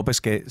Jennifer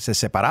Lopez que se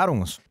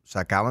separaron. Se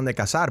acaban de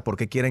casar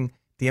porque quieren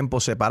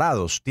tiempos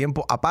separados.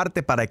 Tiempo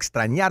aparte para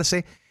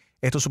extrañarse.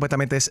 Esto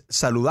supuestamente es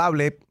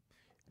saludable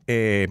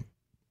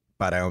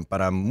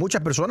para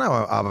muchas personas,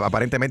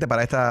 aparentemente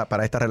para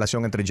esta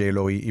relación entre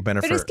J-Lo y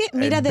Bennifer. Pero es que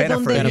mira de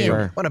dónde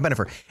viene. Bueno,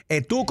 Bennifer,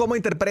 ¿tú cómo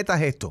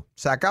interpretas esto?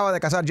 Se acaba de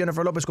casar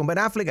Jennifer Lopez con Ben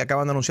Affleck,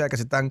 acaban de anunciar que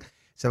se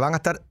van a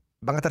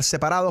estar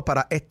separados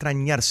para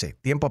extrañarse,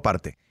 tiempo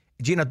aparte.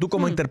 Gina, ¿tú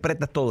cómo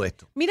interpretas todo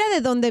esto? Mira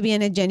de dónde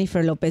viene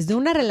Jennifer Lopez, de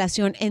una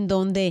relación en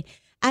donde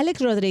Alex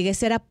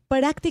Rodríguez era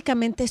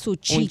prácticamente su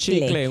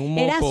chicle. Un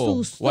moco, era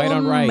su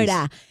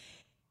sombra.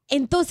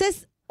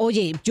 Entonces,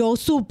 oye, yo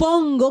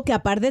supongo que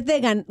aparte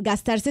de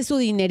gastarse su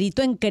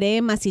dinerito en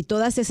cremas y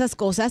todas esas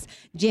cosas,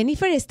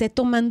 Jennifer esté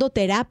tomando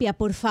terapia.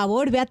 Por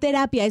favor, ve a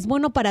terapia, es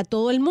bueno para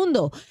todo el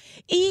mundo.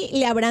 Y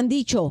le habrán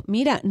dicho,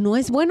 mira, no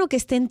es bueno que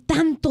estén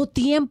tanto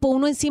tiempo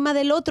uno encima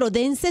del otro.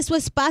 Dense su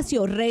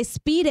espacio,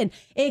 respiren,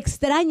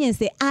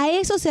 extrañense. A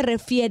eso se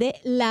refiere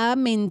la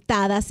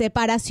mentada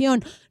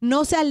separación.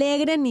 No se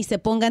alegren ni se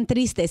pongan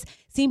tristes.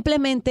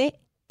 Simplemente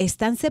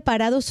están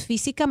separados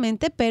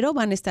físicamente, pero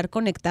van a estar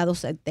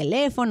conectados al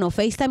teléfono,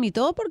 FaceTime y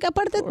todo, porque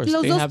aparte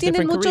los dos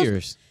tienen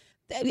muchos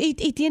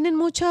Y tienen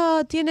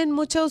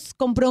muchos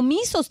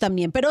compromisos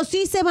también, pero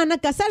sí se van a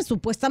casar.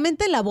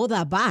 Supuestamente la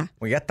boda va.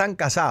 Pues ya están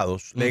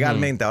casados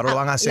legalmente. Ahora lo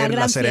van a hacer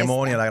la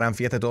ceremonia, la gran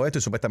fiesta y todo esto.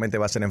 Y supuestamente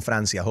va a ser en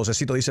Francia.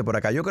 Josecito dice por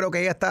acá, yo creo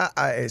que ella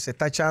se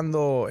está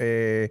echando...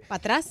 ¿Para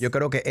atrás? Yo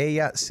creo que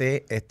ella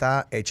se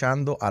está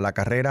echando a la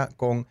carrera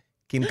con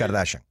Kim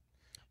Kardashian.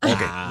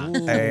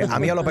 Okay. A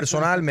mí a lo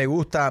personal me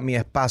gusta mi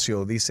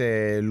espacio,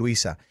 dice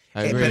Luisa.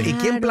 ¿Y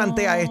quién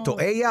plantea esto?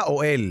 ¿Ella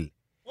o él?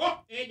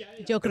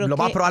 Yo creo lo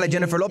más que probable es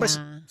Jennifer López.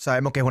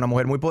 Sabemos que es una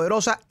mujer muy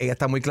poderosa. Ella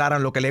está muy clara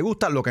en lo que le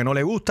gusta, lo que no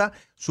le gusta.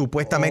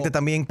 Supuestamente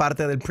también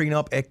parte del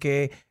prenup es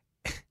que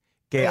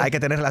hay que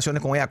tener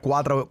relaciones con ella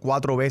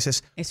cuatro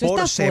veces eso por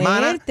está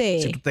semana.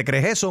 Fuerte. Si tú te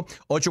crees eso,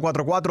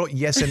 844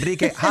 Yes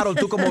Enrique. Harold,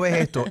 ¿tú cómo ves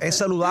esto? ¿Es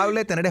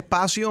saludable tener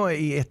espacio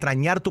y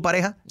extrañar tu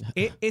pareja?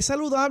 Es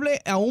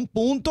saludable a un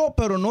punto,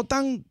 pero no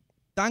tan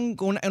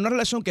con una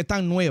relación que es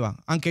tan nueva.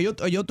 Aunque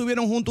ellos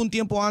tuvieron juntos un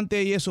tiempo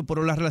antes y eso,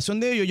 pero la relación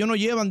de ellos no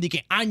llevan de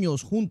que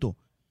años juntos.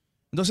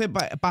 Entonces,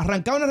 para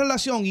arrancar una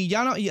relación y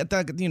ya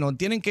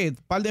tienen que un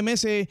par de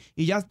meses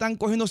y ya están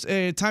cogiendo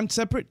time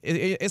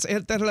separate,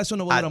 esta relación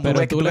no va a durar mucho.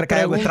 Pero tú le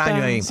crees algo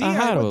extraño ahí. Sí,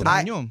 algo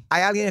extraño.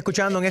 ¿Hay alguien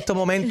escuchando en estos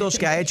momentos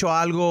que ha hecho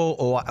algo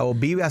o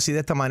vive así de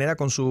esta manera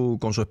con su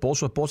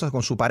esposo, esposa,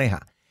 con su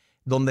pareja,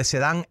 donde se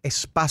dan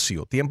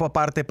espacio, tiempo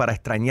aparte para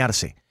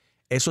extrañarse?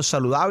 ¿Eso es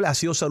saludable? ¿Ha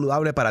sido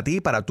saludable para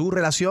ti, para tu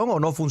relación o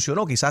no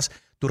funcionó? Quizás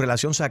tu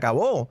relación se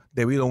acabó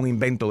debido a un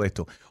invento de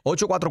esto.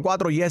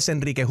 844 Yes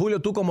Enrique.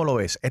 Julio, ¿tú cómo lo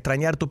ves?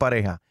 Extrañar tu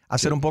pareja,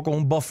 hacer un poco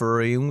un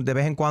buffer y de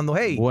vez en cuando,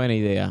 hey. Buena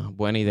idea.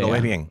 ¿Lo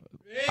ves bien?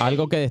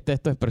 Algo que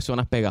detesto es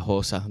personas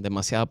pegajosas,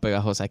 demasiado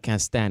pegajosas. I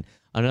can't stand.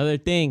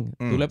 Another thing,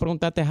 tú le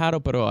preguntaste a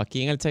Jaro, pero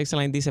aquí en el text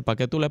line dice, ¿para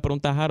qué tú le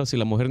preguntas a Jaro si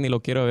la mujer ni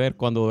lo quiere ver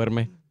cuando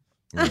duerme?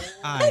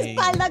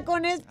 Espalda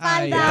con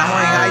espalda.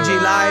 Estamos en IG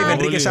Live.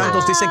 Enrique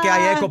Santos dice que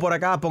hay eco por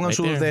acá. Pongan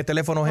sus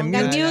teléfonos en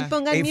mute.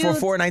 Pongan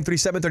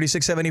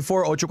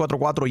 844-937-3674.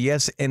 844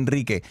 Yes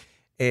Enrique.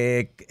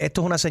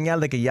 Esto es una señal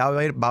de que ya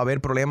va a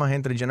haber problemas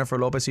entre Jennifer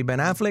López y Ben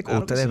Affleck.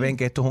 Claro. ¿Ustedes ven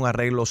que esto es un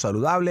arreglo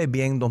saludable?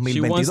 Bien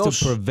 2022.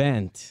 She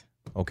wants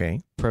to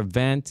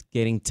prevent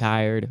getting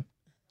tired.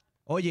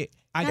 Oye,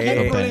 aquí hay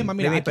un problema.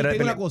 Mira, aquí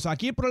tengo una cosa.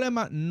 Aquí el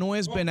problema no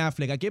es Ben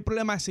Affleck. Aquí el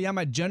problema se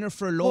llama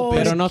Jennifer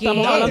López. Pero no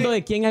estamos hablando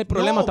de quién es el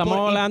problema. Estamos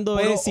hablando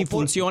de si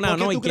funciona o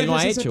no y quién lo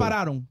ha hecho.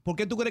 ¿Por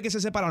qué tú crees que se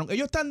separaron?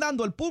 Ellos están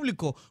dando al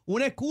público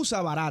una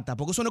excusa barata.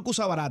 Porque es una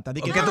excusa barata.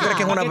 ¿Qué tú crees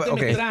que es una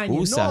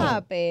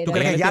excusa? No. ¿Tú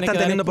crees que ya están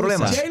teniendo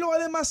problemas? J-Lo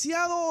es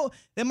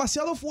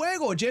demasiado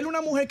fuego. J-Lo es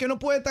una mujer que no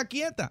puede estar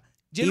quieta.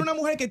 J-Lo es una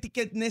mujer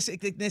que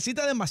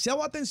necesita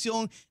demasiada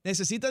atención,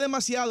 necesita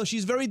demasiado.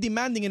 She's very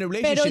demanding in a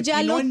relationship. Pero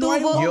ya no hay un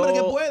hombre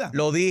que pueda.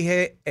 Lo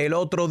dije el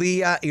otro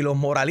día y los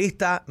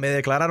moralistas me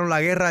declararon la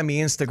guerra en mi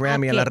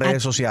Instagram y en las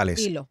redes sociales.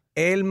 Dilo.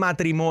 El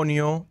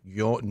matrimonio,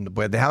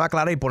 pues dejaba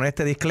claro y poner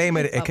este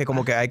disclaimer, es que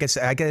como que hay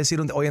que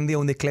decir hoy en día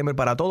un disclaimer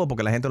para todo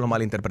porque la gente lo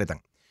malinterpreta.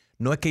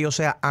 No es que yo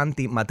sea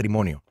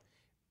anti-matrimonio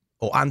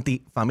o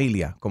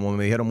anti-familia, como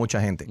me dijeron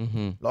mucha gente.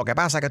 Lo que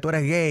pasa es que tú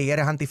eres gay y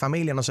eres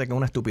anti-familia, no sé, que es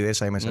una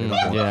estupidez ahí me salió.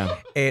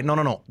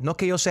 No es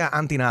que yo sea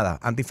anti-nada,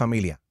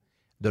 anti-familia.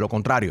 De lo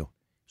contrario,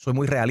 soy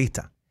muy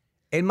realista.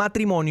 El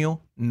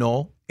matrimonio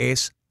no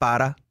es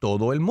para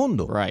todo el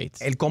mundo. Right.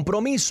 El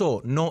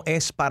compromiso no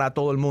es para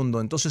todo el mundo.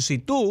 Entonces, si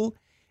tú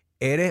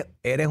eres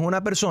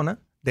una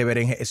persona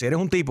si eres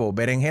un tipo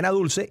berenjena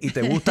dulce y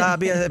te gusta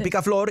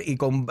picaflor y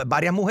con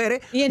varias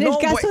mujeres, y en el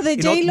caso de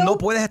J-Lo, no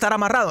puedes estar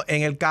amarrado.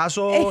 En el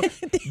caso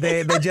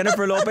de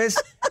Jennifer López,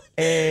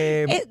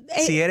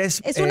 si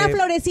eres es una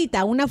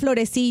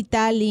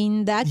florecita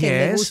linda que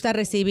le gusta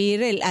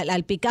recibir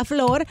al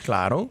picaflor,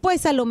 claro,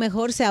 pues a lo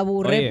mejor se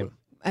aburre.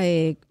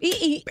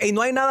 Y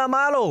no hay nada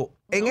malo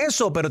en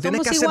eso, pero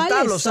tienes que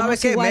aceptarlo. ¿Sabes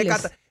qué?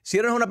 Si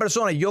eres una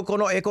persona, yo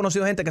he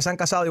conocido gente que se han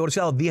casado y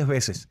divorciado 10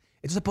 veces.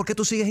 Entonces, ¿por qué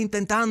tú sigues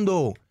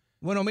intentando?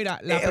 Bueno, mira,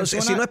 la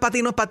persona... Si no es para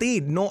ti, no es para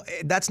ti. No,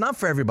 that's not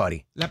for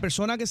everybody. La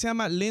persona que se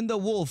llama Linda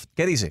Wolf.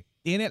 ¿Qué dice?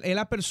 Es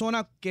la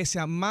persona que se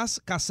ha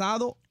más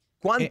casado.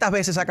 ¿Cuántas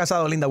veces ha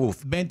casado Linda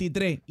Wolf?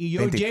 23. Y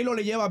J-Lo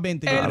le lleva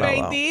 20. ¡El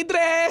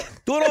 23!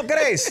 ¿Tú no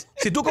crees?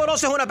 Si tú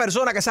conoces a una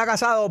persona que se ha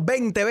casado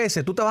 20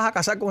 veces, ¿tú te vas a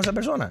casar con esa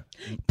persona?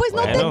 Pues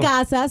no te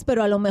casas,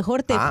 pero a lo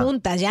mejor te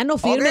juntas. Ya no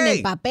firmen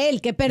el papel.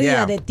 Qué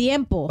pérdida de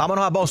tiempo.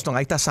 Vámonos a Boston.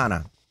 Ahí está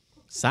Sana.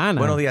 Sana.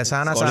 Buenos días,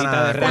 Sana.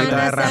 Colita de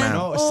rana.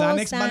 No,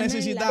 Sanex va a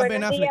necesitar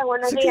Ben Affleck.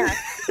 Buenos días.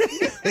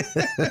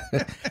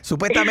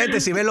 Supuestamente,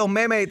 si ves los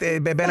memes,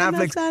 Ben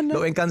Affleck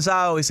lo ven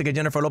cansado, dice que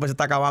Jennifer López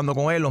está acabando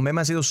con él. Los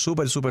memes han sido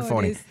súper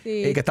funny.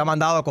 Y que está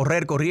mandado a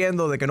correr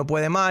corriendo, de que no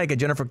puede más y que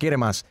Jennifer quiere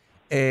más.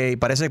 Y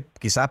parece,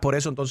 quizás por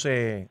eso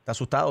entonces está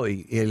asustado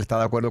y él está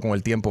de acuerdo con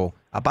el tiempo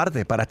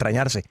aparte para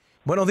extrañarse.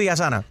 Buenos días,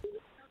 Ana.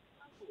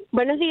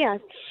 Buenos días.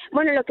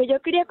 Bueno, lo que yo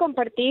quería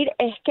compartir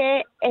es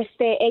que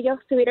ellos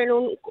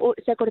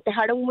se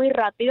cortejaron muy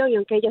rápido y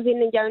aunque ellos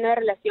vienen ya de una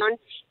relación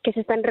que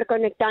se están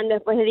reconectando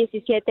después de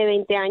 17,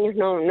 20 años,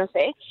 no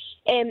sé,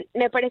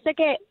 me parece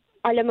que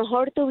a lo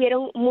mejor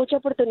tuvieron mucha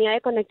oportunidad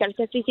de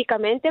conectarse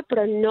físicamente,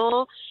 pero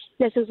no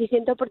la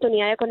suficiente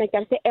oportunidad de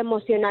conectarse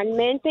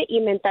emocionalmente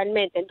y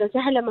mentalmente.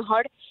 Entonces, a lo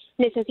mejor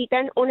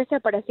necesitan una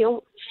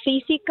separación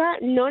física,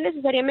 no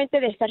necesariamente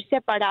de estar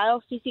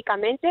separados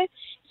físicamente,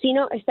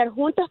 sino estar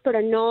juntos,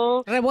 pero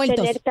no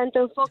tener tanto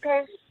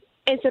enfoque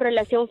en su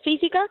relación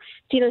física,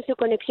 sino en su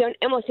conexión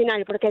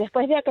emocional, porque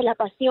después de que la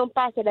pasión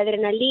pase, la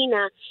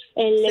adrenalina,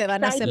 se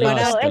van a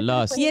separar.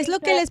 Y es lo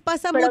que les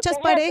pasa a muchas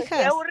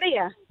parejas.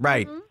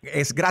 Right.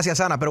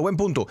 Gracias, Ana, pero buen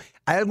punto.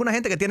 Hay alguna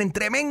gente que tienen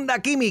tremenda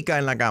química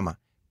en la cama,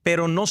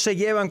 pero no se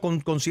llevan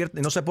con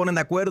no se ponen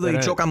de acuerdo y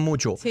chocan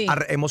mucho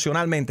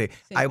emocionalmente.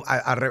 Sí.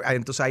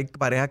 Entonces hay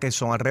parejas que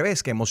son al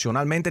revés, que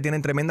emocionalmente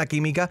tienen tremenda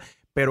química,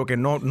 pero que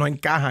no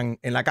encajan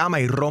en la cama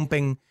y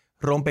rompen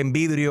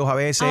vidrios a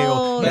veces,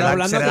 o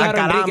se le da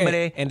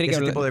calambre, Enrique,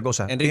 ese tipo de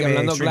cosas. Enrique,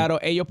 hablando claro,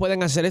 ellos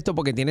pueden hacer esto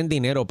porque tienen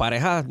dinero.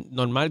 Parejas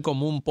normal,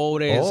 común,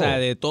 pobre, o sea,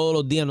 de todos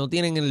los días, no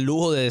tienen el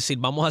lujo de decir,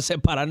 vamos a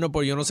separarnos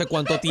por yo no sé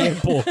cuánto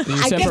tiempo.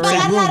 Hay que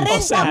pagar la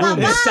renta,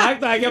 mamá.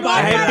 Exacto, hay que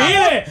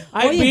pagar.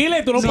 Hay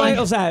biles, tú no puedes,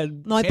 o sea,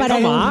 no hay para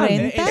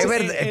renta. Es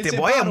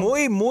verdad,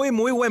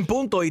 muy buen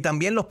punto. Y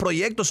también los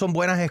proyectos son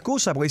buenas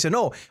excusas, porque dice,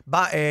 no,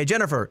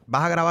 Jennifer,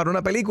 vas a grabar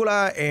una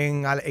película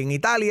en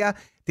Italia,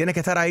 tienes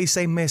que estar ahí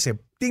 6 meses.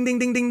 Ding, ding,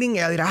 ding, ding, ding. Y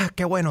ella dirá,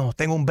 qué bueno,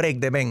 tengo un break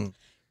de Ben.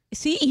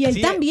 Sí, y él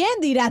también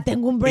dirá,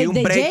 tengo un break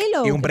de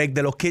J-Lo. Y un break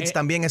de los kids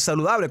también es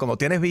saludable. Cuando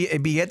tienes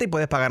billete y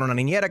puedes pagar a una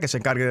niñera que se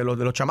encargue de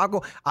los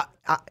chamacos,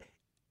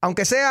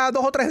 aunque sea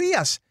 2 o 3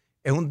 días.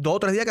 Es 2 o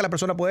 3 días que la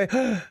persona puede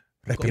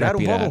respirar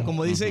un poco.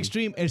 Como dice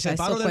Extreme, el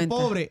separo del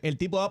pobre, el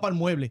tipo va para el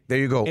mueble.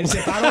 There you go. El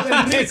separo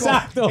del rico.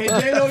 Exacto.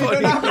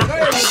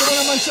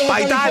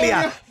 Para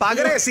Italia, para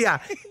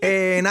Grecia.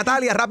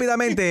 Natalia,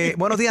 rápidamente.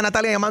 Buenos días,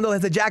 Natalia, llamando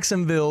desde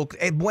Jacksonville.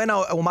 ¿Es buena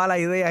o mala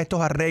idea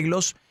estos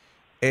arreglos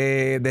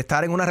de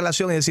estar en una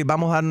relación y decir,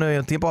 vamos a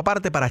darnos tiempo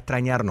aparte para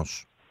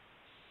extrañarnos?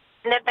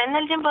 Depende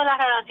del tiempo de la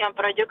relación,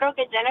 pero yo creo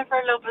que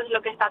Jennifer Lopez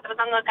lo que está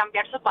tratando de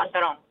cambiar su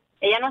patrón.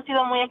 Ella no ha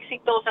sido muy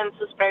exitosa en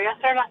sus previas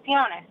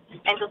relaciones,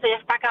 entonces ella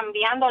está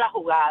cambiando la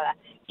jugada.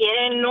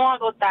 Quiere no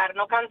agotar,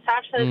 no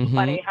cansarse de su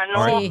pareja,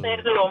 no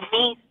hacer lo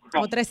mismo.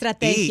 Otra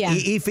estrategia.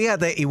 Y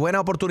fíjate, y buena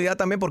oportunidad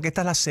también porque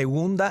esta es la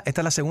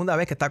segunda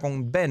vez que está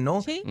con Ben,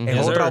 ¿no? Sí.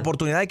 Es otra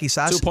oportunidad y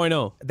quizás...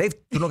 2.0. Dave,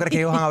 ¿tú no crees que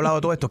ellos han hablado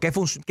de todo esto?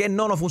 ¿Qué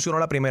no nos funcionó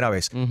la primera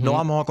vez? No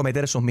vamos a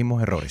cometer esos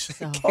mismos errores.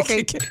 Ok,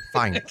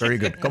 fine, very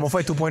good. ¿Cómo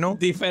fue 2.0?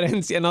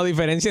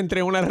 Diferencia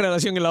entre una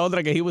relación y la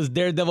otra, que he was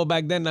Daredevil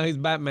back then, now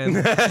he's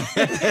Batman.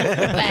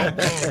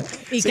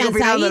 Y sigo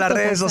opinando en las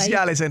redes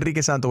sociales,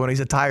 Enrique Santos. Bueno,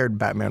 he's a tired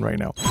Batman right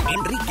now.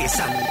 Enrique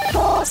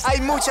Santos.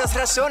 Hay muchas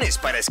razones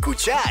para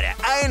escuchar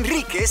a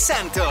Enrique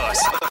Santos.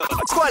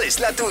 ¿Cuál es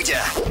la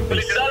tuya?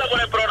 Felicidades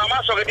por el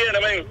programazo que tiene,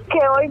 men. Que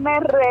hoy me he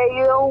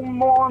reído un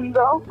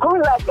mundo con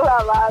la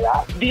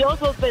clavada. Dios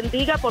los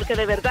bendiga porque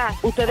de verdad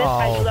ustedes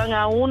ayudan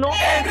a uno.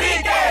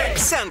 ¡Enrique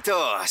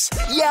Santos!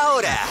 Y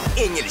ahora,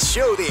 en el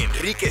show de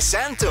Enrique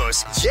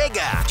Santos,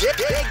 llega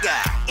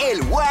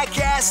el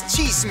Wackass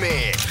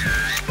Chisme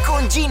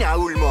con Gina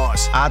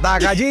Ulmos.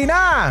 ¡Ataca,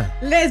 Gina!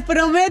 Les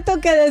prometo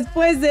que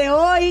después de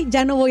hoy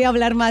ya no voy a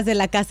hablar más de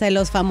la Casa de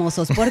los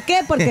Famosos. ¿Por qué?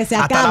 Porque se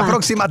acaba. Hasta la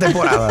próxima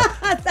temporada.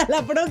 Hasta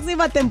la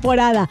próxima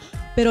temporada.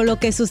 Pero lo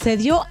que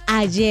sucedió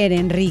ayer,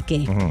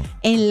 Enrique,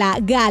 en la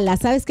gala,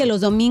 sabes que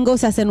los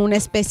domingos hacen una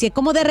especie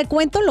como de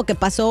recuento lo que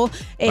pasó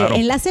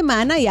en la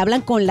semana y hablan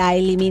con la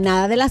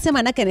eliminada de la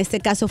semana, que en este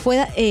caso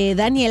fue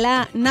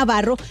Daniela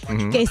Navarro,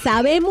 que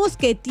sabemos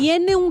que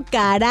tiene un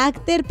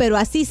carácter, pero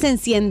así se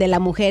enciende la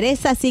mujer.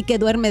 Es así que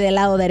duerme del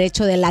lado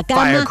derecho de la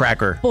cama.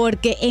 Firecracker.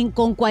 Porque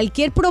con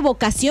cualquier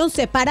provocación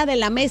se para de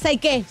la mesa y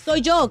 ¿qué?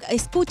 Soy yo.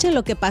 Escuchen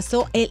lo que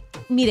pasó.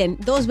 Miren,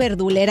 2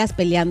 verduleras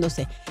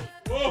peleándose.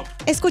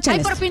 Escuchen. Ay,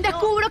 por fin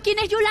descubro quién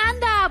es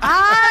Yolanda.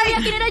 Ay,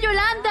 ¿quién era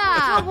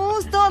Yolanda? Mucho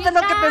gusto, de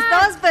lo que te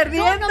estabas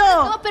perdiendo. No,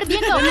 me estaba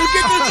perdiendo. De lo que te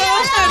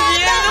estabas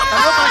perdiendo.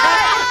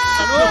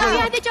 Me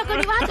habías dicho que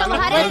no ibas a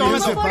trabajar en el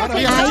mismo foro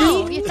que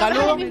yo. Y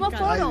estamos en el mismo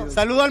foro.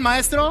 Saludo al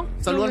maestro.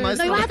 Saludo al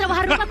maestro. No ibas a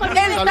trabajar nunca conmigo.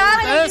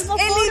 ¡Estás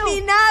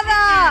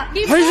eliminada!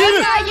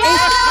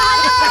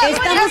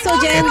 Estamos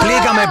oyendo.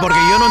 Explícame, porque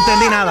yo no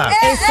entendí nada.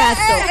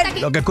 Exacto.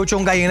 Lo que escucho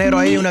un gallinero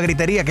ahí, una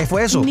gritería. ¿Qué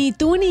fue eso? Ni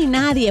tú ni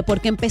nadie,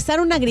 porque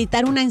empezaron a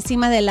gritar una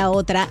encima de la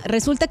otra.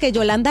 Resulta que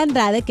Yolanda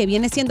Andrade, que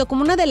viene siendo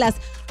como una de las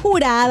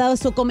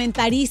juradas o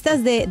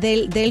comentaristas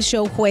del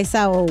show,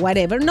 jueza o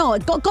whatever, no,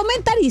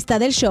 comentarista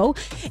del show,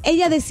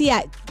 ella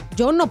decía,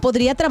 yo no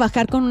podría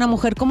trabajar con una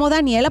mujer como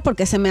Daniela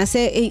porque se me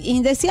hace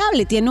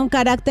indeseable, tiene un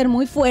carácter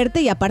muy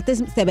fuerte y aparte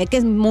se ve que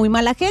es muy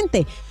mala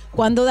gente.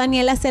 Cuando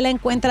Daniela se la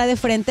encuentra de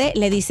frente,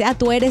 le dice,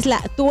 tú eres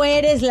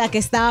la que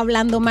está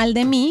hablando mal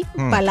de mí,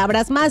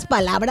 palabras más,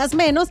 palabras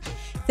menos.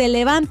 Se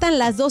levantan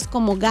las dos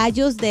como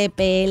gallos de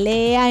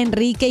pelea,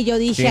 Enrique. Y yo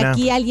dije, Gina,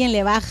 aquí alguien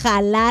le va a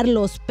jalar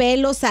los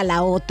pelos a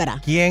la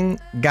otra. ¿quién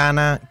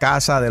gana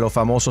Casa de los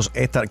Famosos?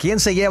 ¿Quién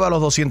se lleva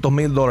los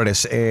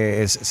 $200,000?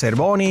 ¿Es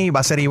Cervoni?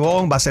 ¿Va a ser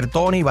Ivonne? ¿Va a ser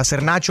Tony? ¿Va a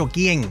ser Nacho?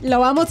 ¿Quién? Lo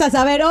vamos a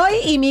saber hoy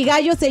y mi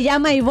gallo se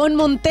llama Ivonne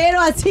Montero,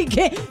 así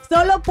que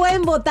solo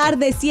pueden votar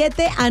de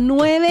 7 a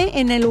 9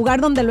 en el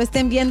lugar donde lo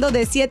estén viendo,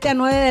 de 7 a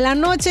 9 de la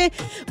noche.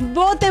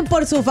 Voten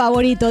por su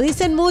favorito.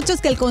 Dicen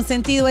muchos que el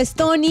consentido es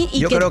Tony. Y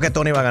Yo creo que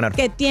Tony va a ganar.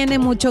 Que tiene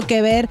mucho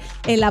que ver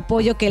el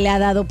apoyo que le ha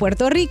dado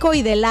Puerto Rico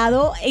y del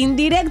lado,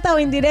 indirecta o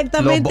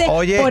indirectamente,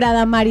 por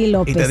Adamari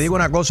López. Y te digo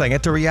una cosa, en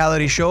estos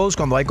reality shows,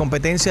 cuando hay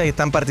competencia y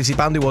están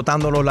participando y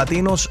votando los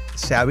latinos,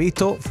 se ha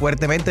visto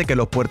fuertemente que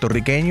los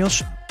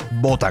puertorriqueños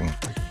votan.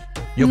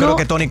 Yo creo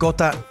que Tony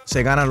Costa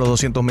se gana los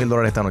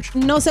 $200,000 esta noche.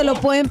 No se lo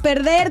pueden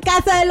perder.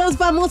 Casa de los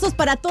Famosos.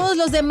 Para todos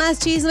los demás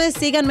chismes,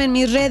 síganme en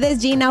mis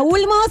redes, Gina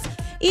Ulmos.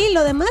 Y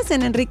lo demás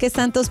en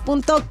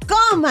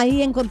enriquesantos.com.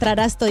 Ahí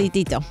encontrarás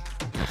toditito.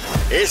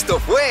 Esto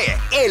fue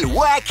el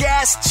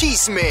Wacas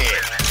Chisme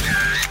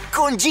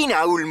con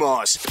Gina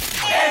Ulmos.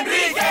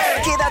 ¡Enrique!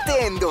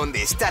 Quédate en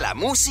donde está la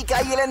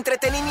música y el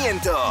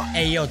entretenimiento.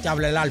 Hey, yo, te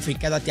habla el Alfie.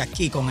 Quédate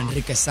aquí con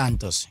Enrique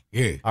Santos.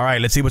 Yeah. All right,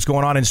 let's see what's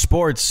going on in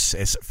sports.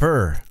 Es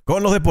Fer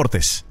con los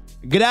deportes.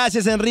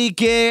 Gracias,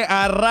 Enrique.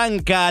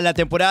 Arranca la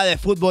temporada de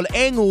fútbol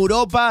en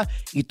Europa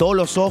y todos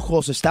los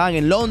ojos están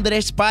en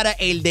Londres para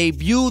el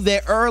debut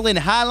de Erling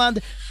Haaland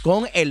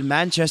con el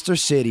Manchester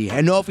City.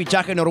 El nuevo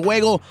fichaje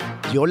noruego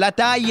dio la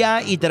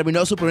talla y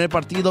terminó su primer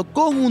partido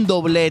con un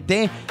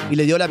doblete y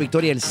le dio la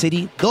victoria al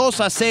City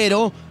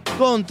 2-0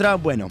 contra,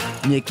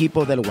 mi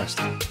equipo del West.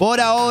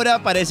 Por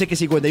ahora parece que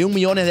 51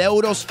 millones de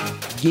euros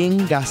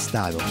bien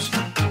gastados.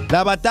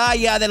 La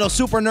batalla de los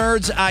Super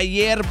Nerds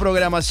ayer,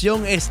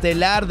 programación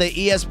estelar de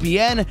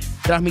ESPN,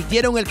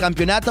 transmitieron el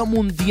Campeonato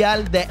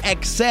Mundial de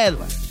Excel.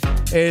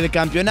 El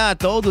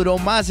campeonato duró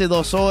más de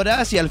 2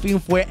 horas y al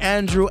fin fue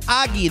Andrew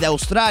Agee de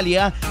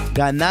Australia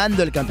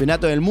ganando el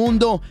Campeonato del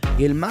Mundo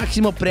y el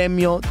máximo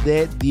premio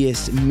de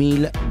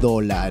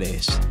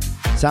 $10,000.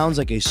 Sounds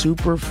like a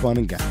super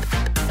fun guy.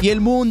 Y el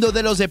mundo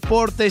de los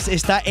deportes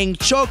está en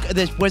shock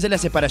después de la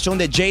separación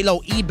de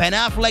J-Lo y Ben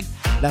Affleck.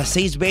 La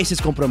 6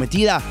 veces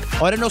comprometida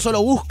ahora no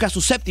solo busca su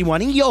 7º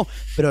anillo,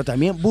 pero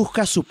también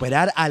busca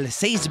superar al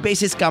 6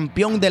 veces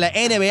campeón de la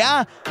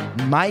NBA,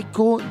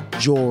 Michael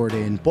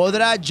Jordan.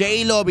 ¿Podrá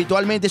J-Lo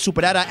habitualmente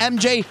superar a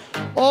MJ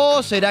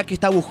o será que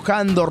está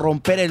buscando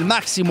romper el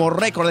máximo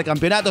récord de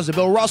campeonatos de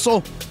Bill Russell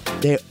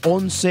de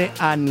 11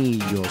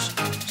 anillos?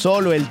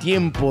 Solo el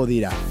tiempo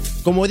dirá.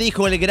 Como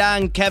dijo el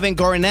gran Kevin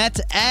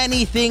Garnett,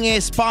 anything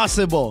is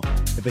possible.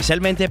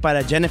 Especialmente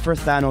para Jennifer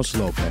Thanos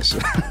López.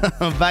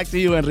 Back to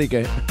you,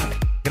 Enrique.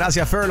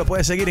 Gracias, Fer. Lo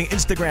puedes seguir en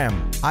Instagram.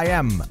 I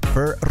am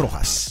Fer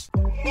Rojas.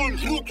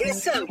 Enrique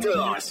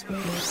Santos.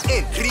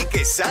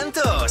 Enrique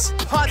Santos.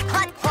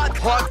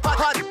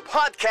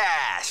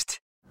 Podcast.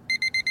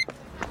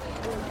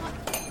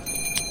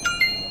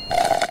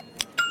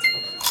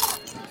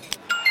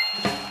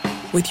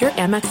 With your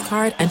Amex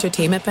card,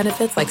 entertainment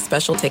benefits like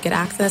special ticket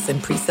access and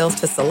pre-sales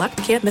to select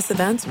can't-miss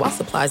events while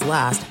supplies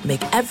last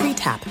make every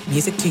tap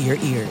music to your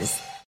ears.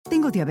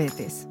 Tengo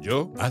diabetes.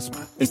 Yo,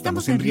 asma.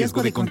 Estamos en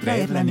riesgo de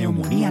contraer la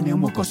neumonía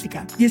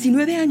neumocócica.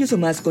 19 años o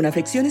más con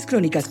afecciones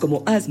crónicas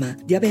como asma,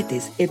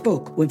 diabetes,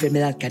 EPOC o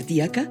enfermedad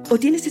cardíaca, o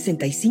tienes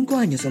 65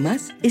 años o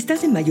más,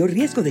 estás en mayor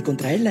riesgo de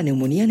contraer la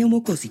neumonía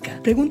neumocócica.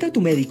 Pregunta a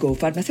tu médico o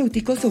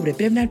farmacéutico sobre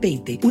Prevnar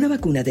 20, una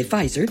vacuna de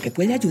Pfizer que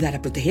puede ayudar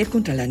a proteger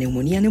contra la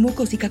neumonía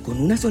neumocócica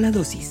con una sola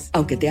dosis.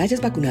 Aunque te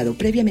hayas vacunado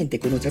previamente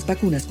con otras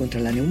vacunas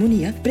contra la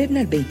neumonía,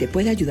 Prevnar 20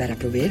 puede ayudar a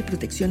proveer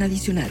protección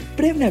adicional.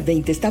 Prevnar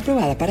 20 está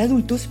aprobada para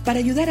adultos para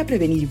ayudar a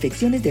prevenir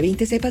infecciones de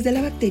 20 cepas de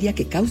la bacteria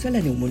que causa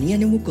la neumonía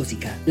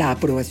neumocócica. La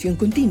aprobación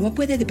continua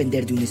puede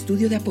depender de un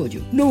estudio de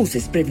apoyo. No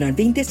uses Prevnar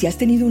 20 si has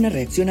tenido una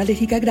reacción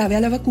alérgica grave a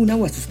la vacuna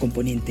o a sus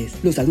componentes.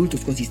 Los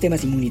adultos con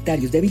sistemas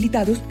inmunitarios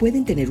debilitados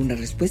pueden tener una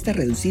respuesta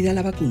reducida a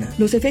la vacuna.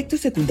 Los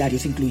efectos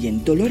secundarios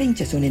incluyen dolor e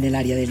hinchazón en el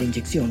área de la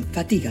inyección,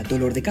 fatiga,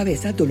 dolor de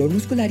cabeza, dolor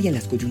muscular y en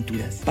las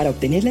coyunturas. Para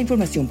obtener la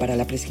información para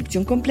la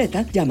prescripción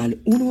completa, llama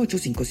al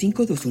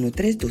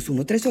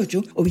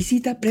 1-855-213-2138 o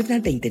visita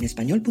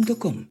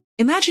Prevnar20enespañol.com.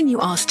 Imagine you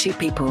ask two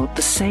people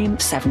the same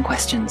 7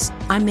 questions.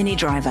 I'm Minnie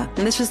Driver,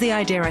 and this was the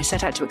idea I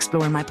set out to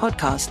explore in my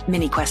podcast,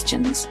 Minnie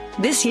Questions.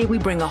 This year, we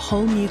bring a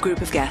whole new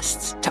group of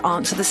guests to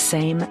answer the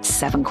same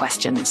 7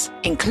 questions,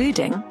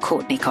 including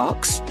Courtney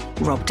Cox,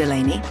 Rob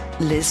Delaney,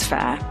 Liz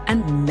Phair,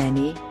 and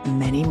many,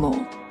 many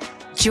more.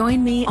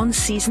 Join me on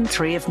Season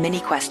 3 of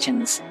Minnie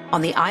Questions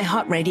on the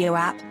iHeartRadio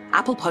app,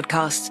 Apple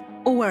Podcasts,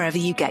 or wherever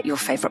you get your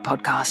favorite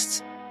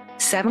podcasts.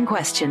 7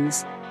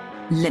 questions,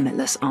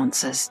 limitless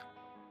answers.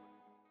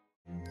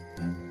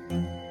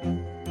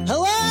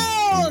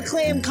 Hello,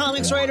 acclaimed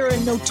comics writer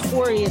and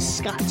notorious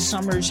Scott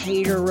Summers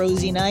hater,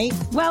 Rosie Knight.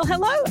 Well,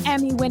 hello,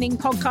 Emmy-winning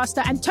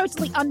podcaster and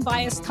totally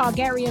unbiased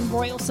Targaryen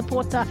royal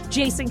supporter,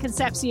 Jason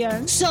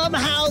Concepcion.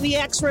 Somehow the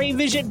X-Ray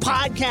Vision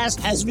podcast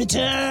has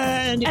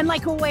returned. And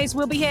like always,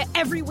 we'll be here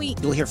every week.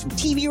 You'll hear from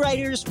TV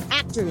writers,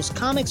 actors,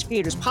 comics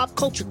creators, pop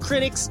culture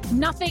critics.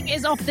 Nothing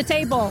is off the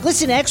table.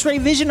 Listen to X-Ray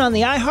Vision on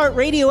the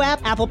iHeartRadio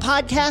app, Apple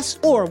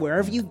Podcasts, or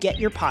wherever you get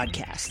your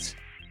podcasts.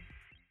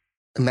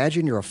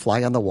 Imagine you're a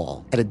fly on the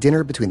wall at a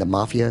dinner between the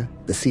Mafia,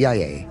 the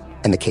CIA,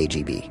 and the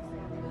KGB.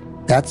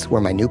 That's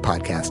where my new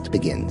podcast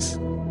begins.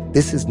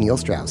 This is Neil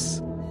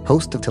Strauss,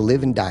 host of To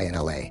Live and Die in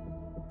LA,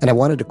 and I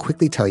wanted to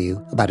quickly tell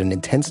you about an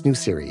intense new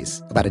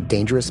series about a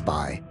dangerous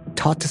spy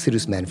taught to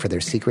seduce men for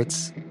their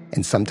secrets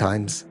and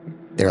sometimes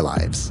their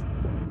lives.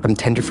 From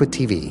Tenderfoot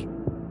TV,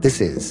 this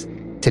is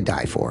To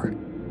Die For.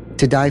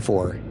 To Die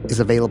For is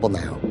available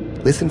now.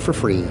 Listen for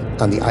free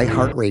on the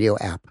iHeartRadio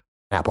app,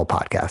 Apple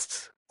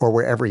Podcasts, or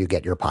wherever you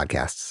get your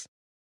podcasts.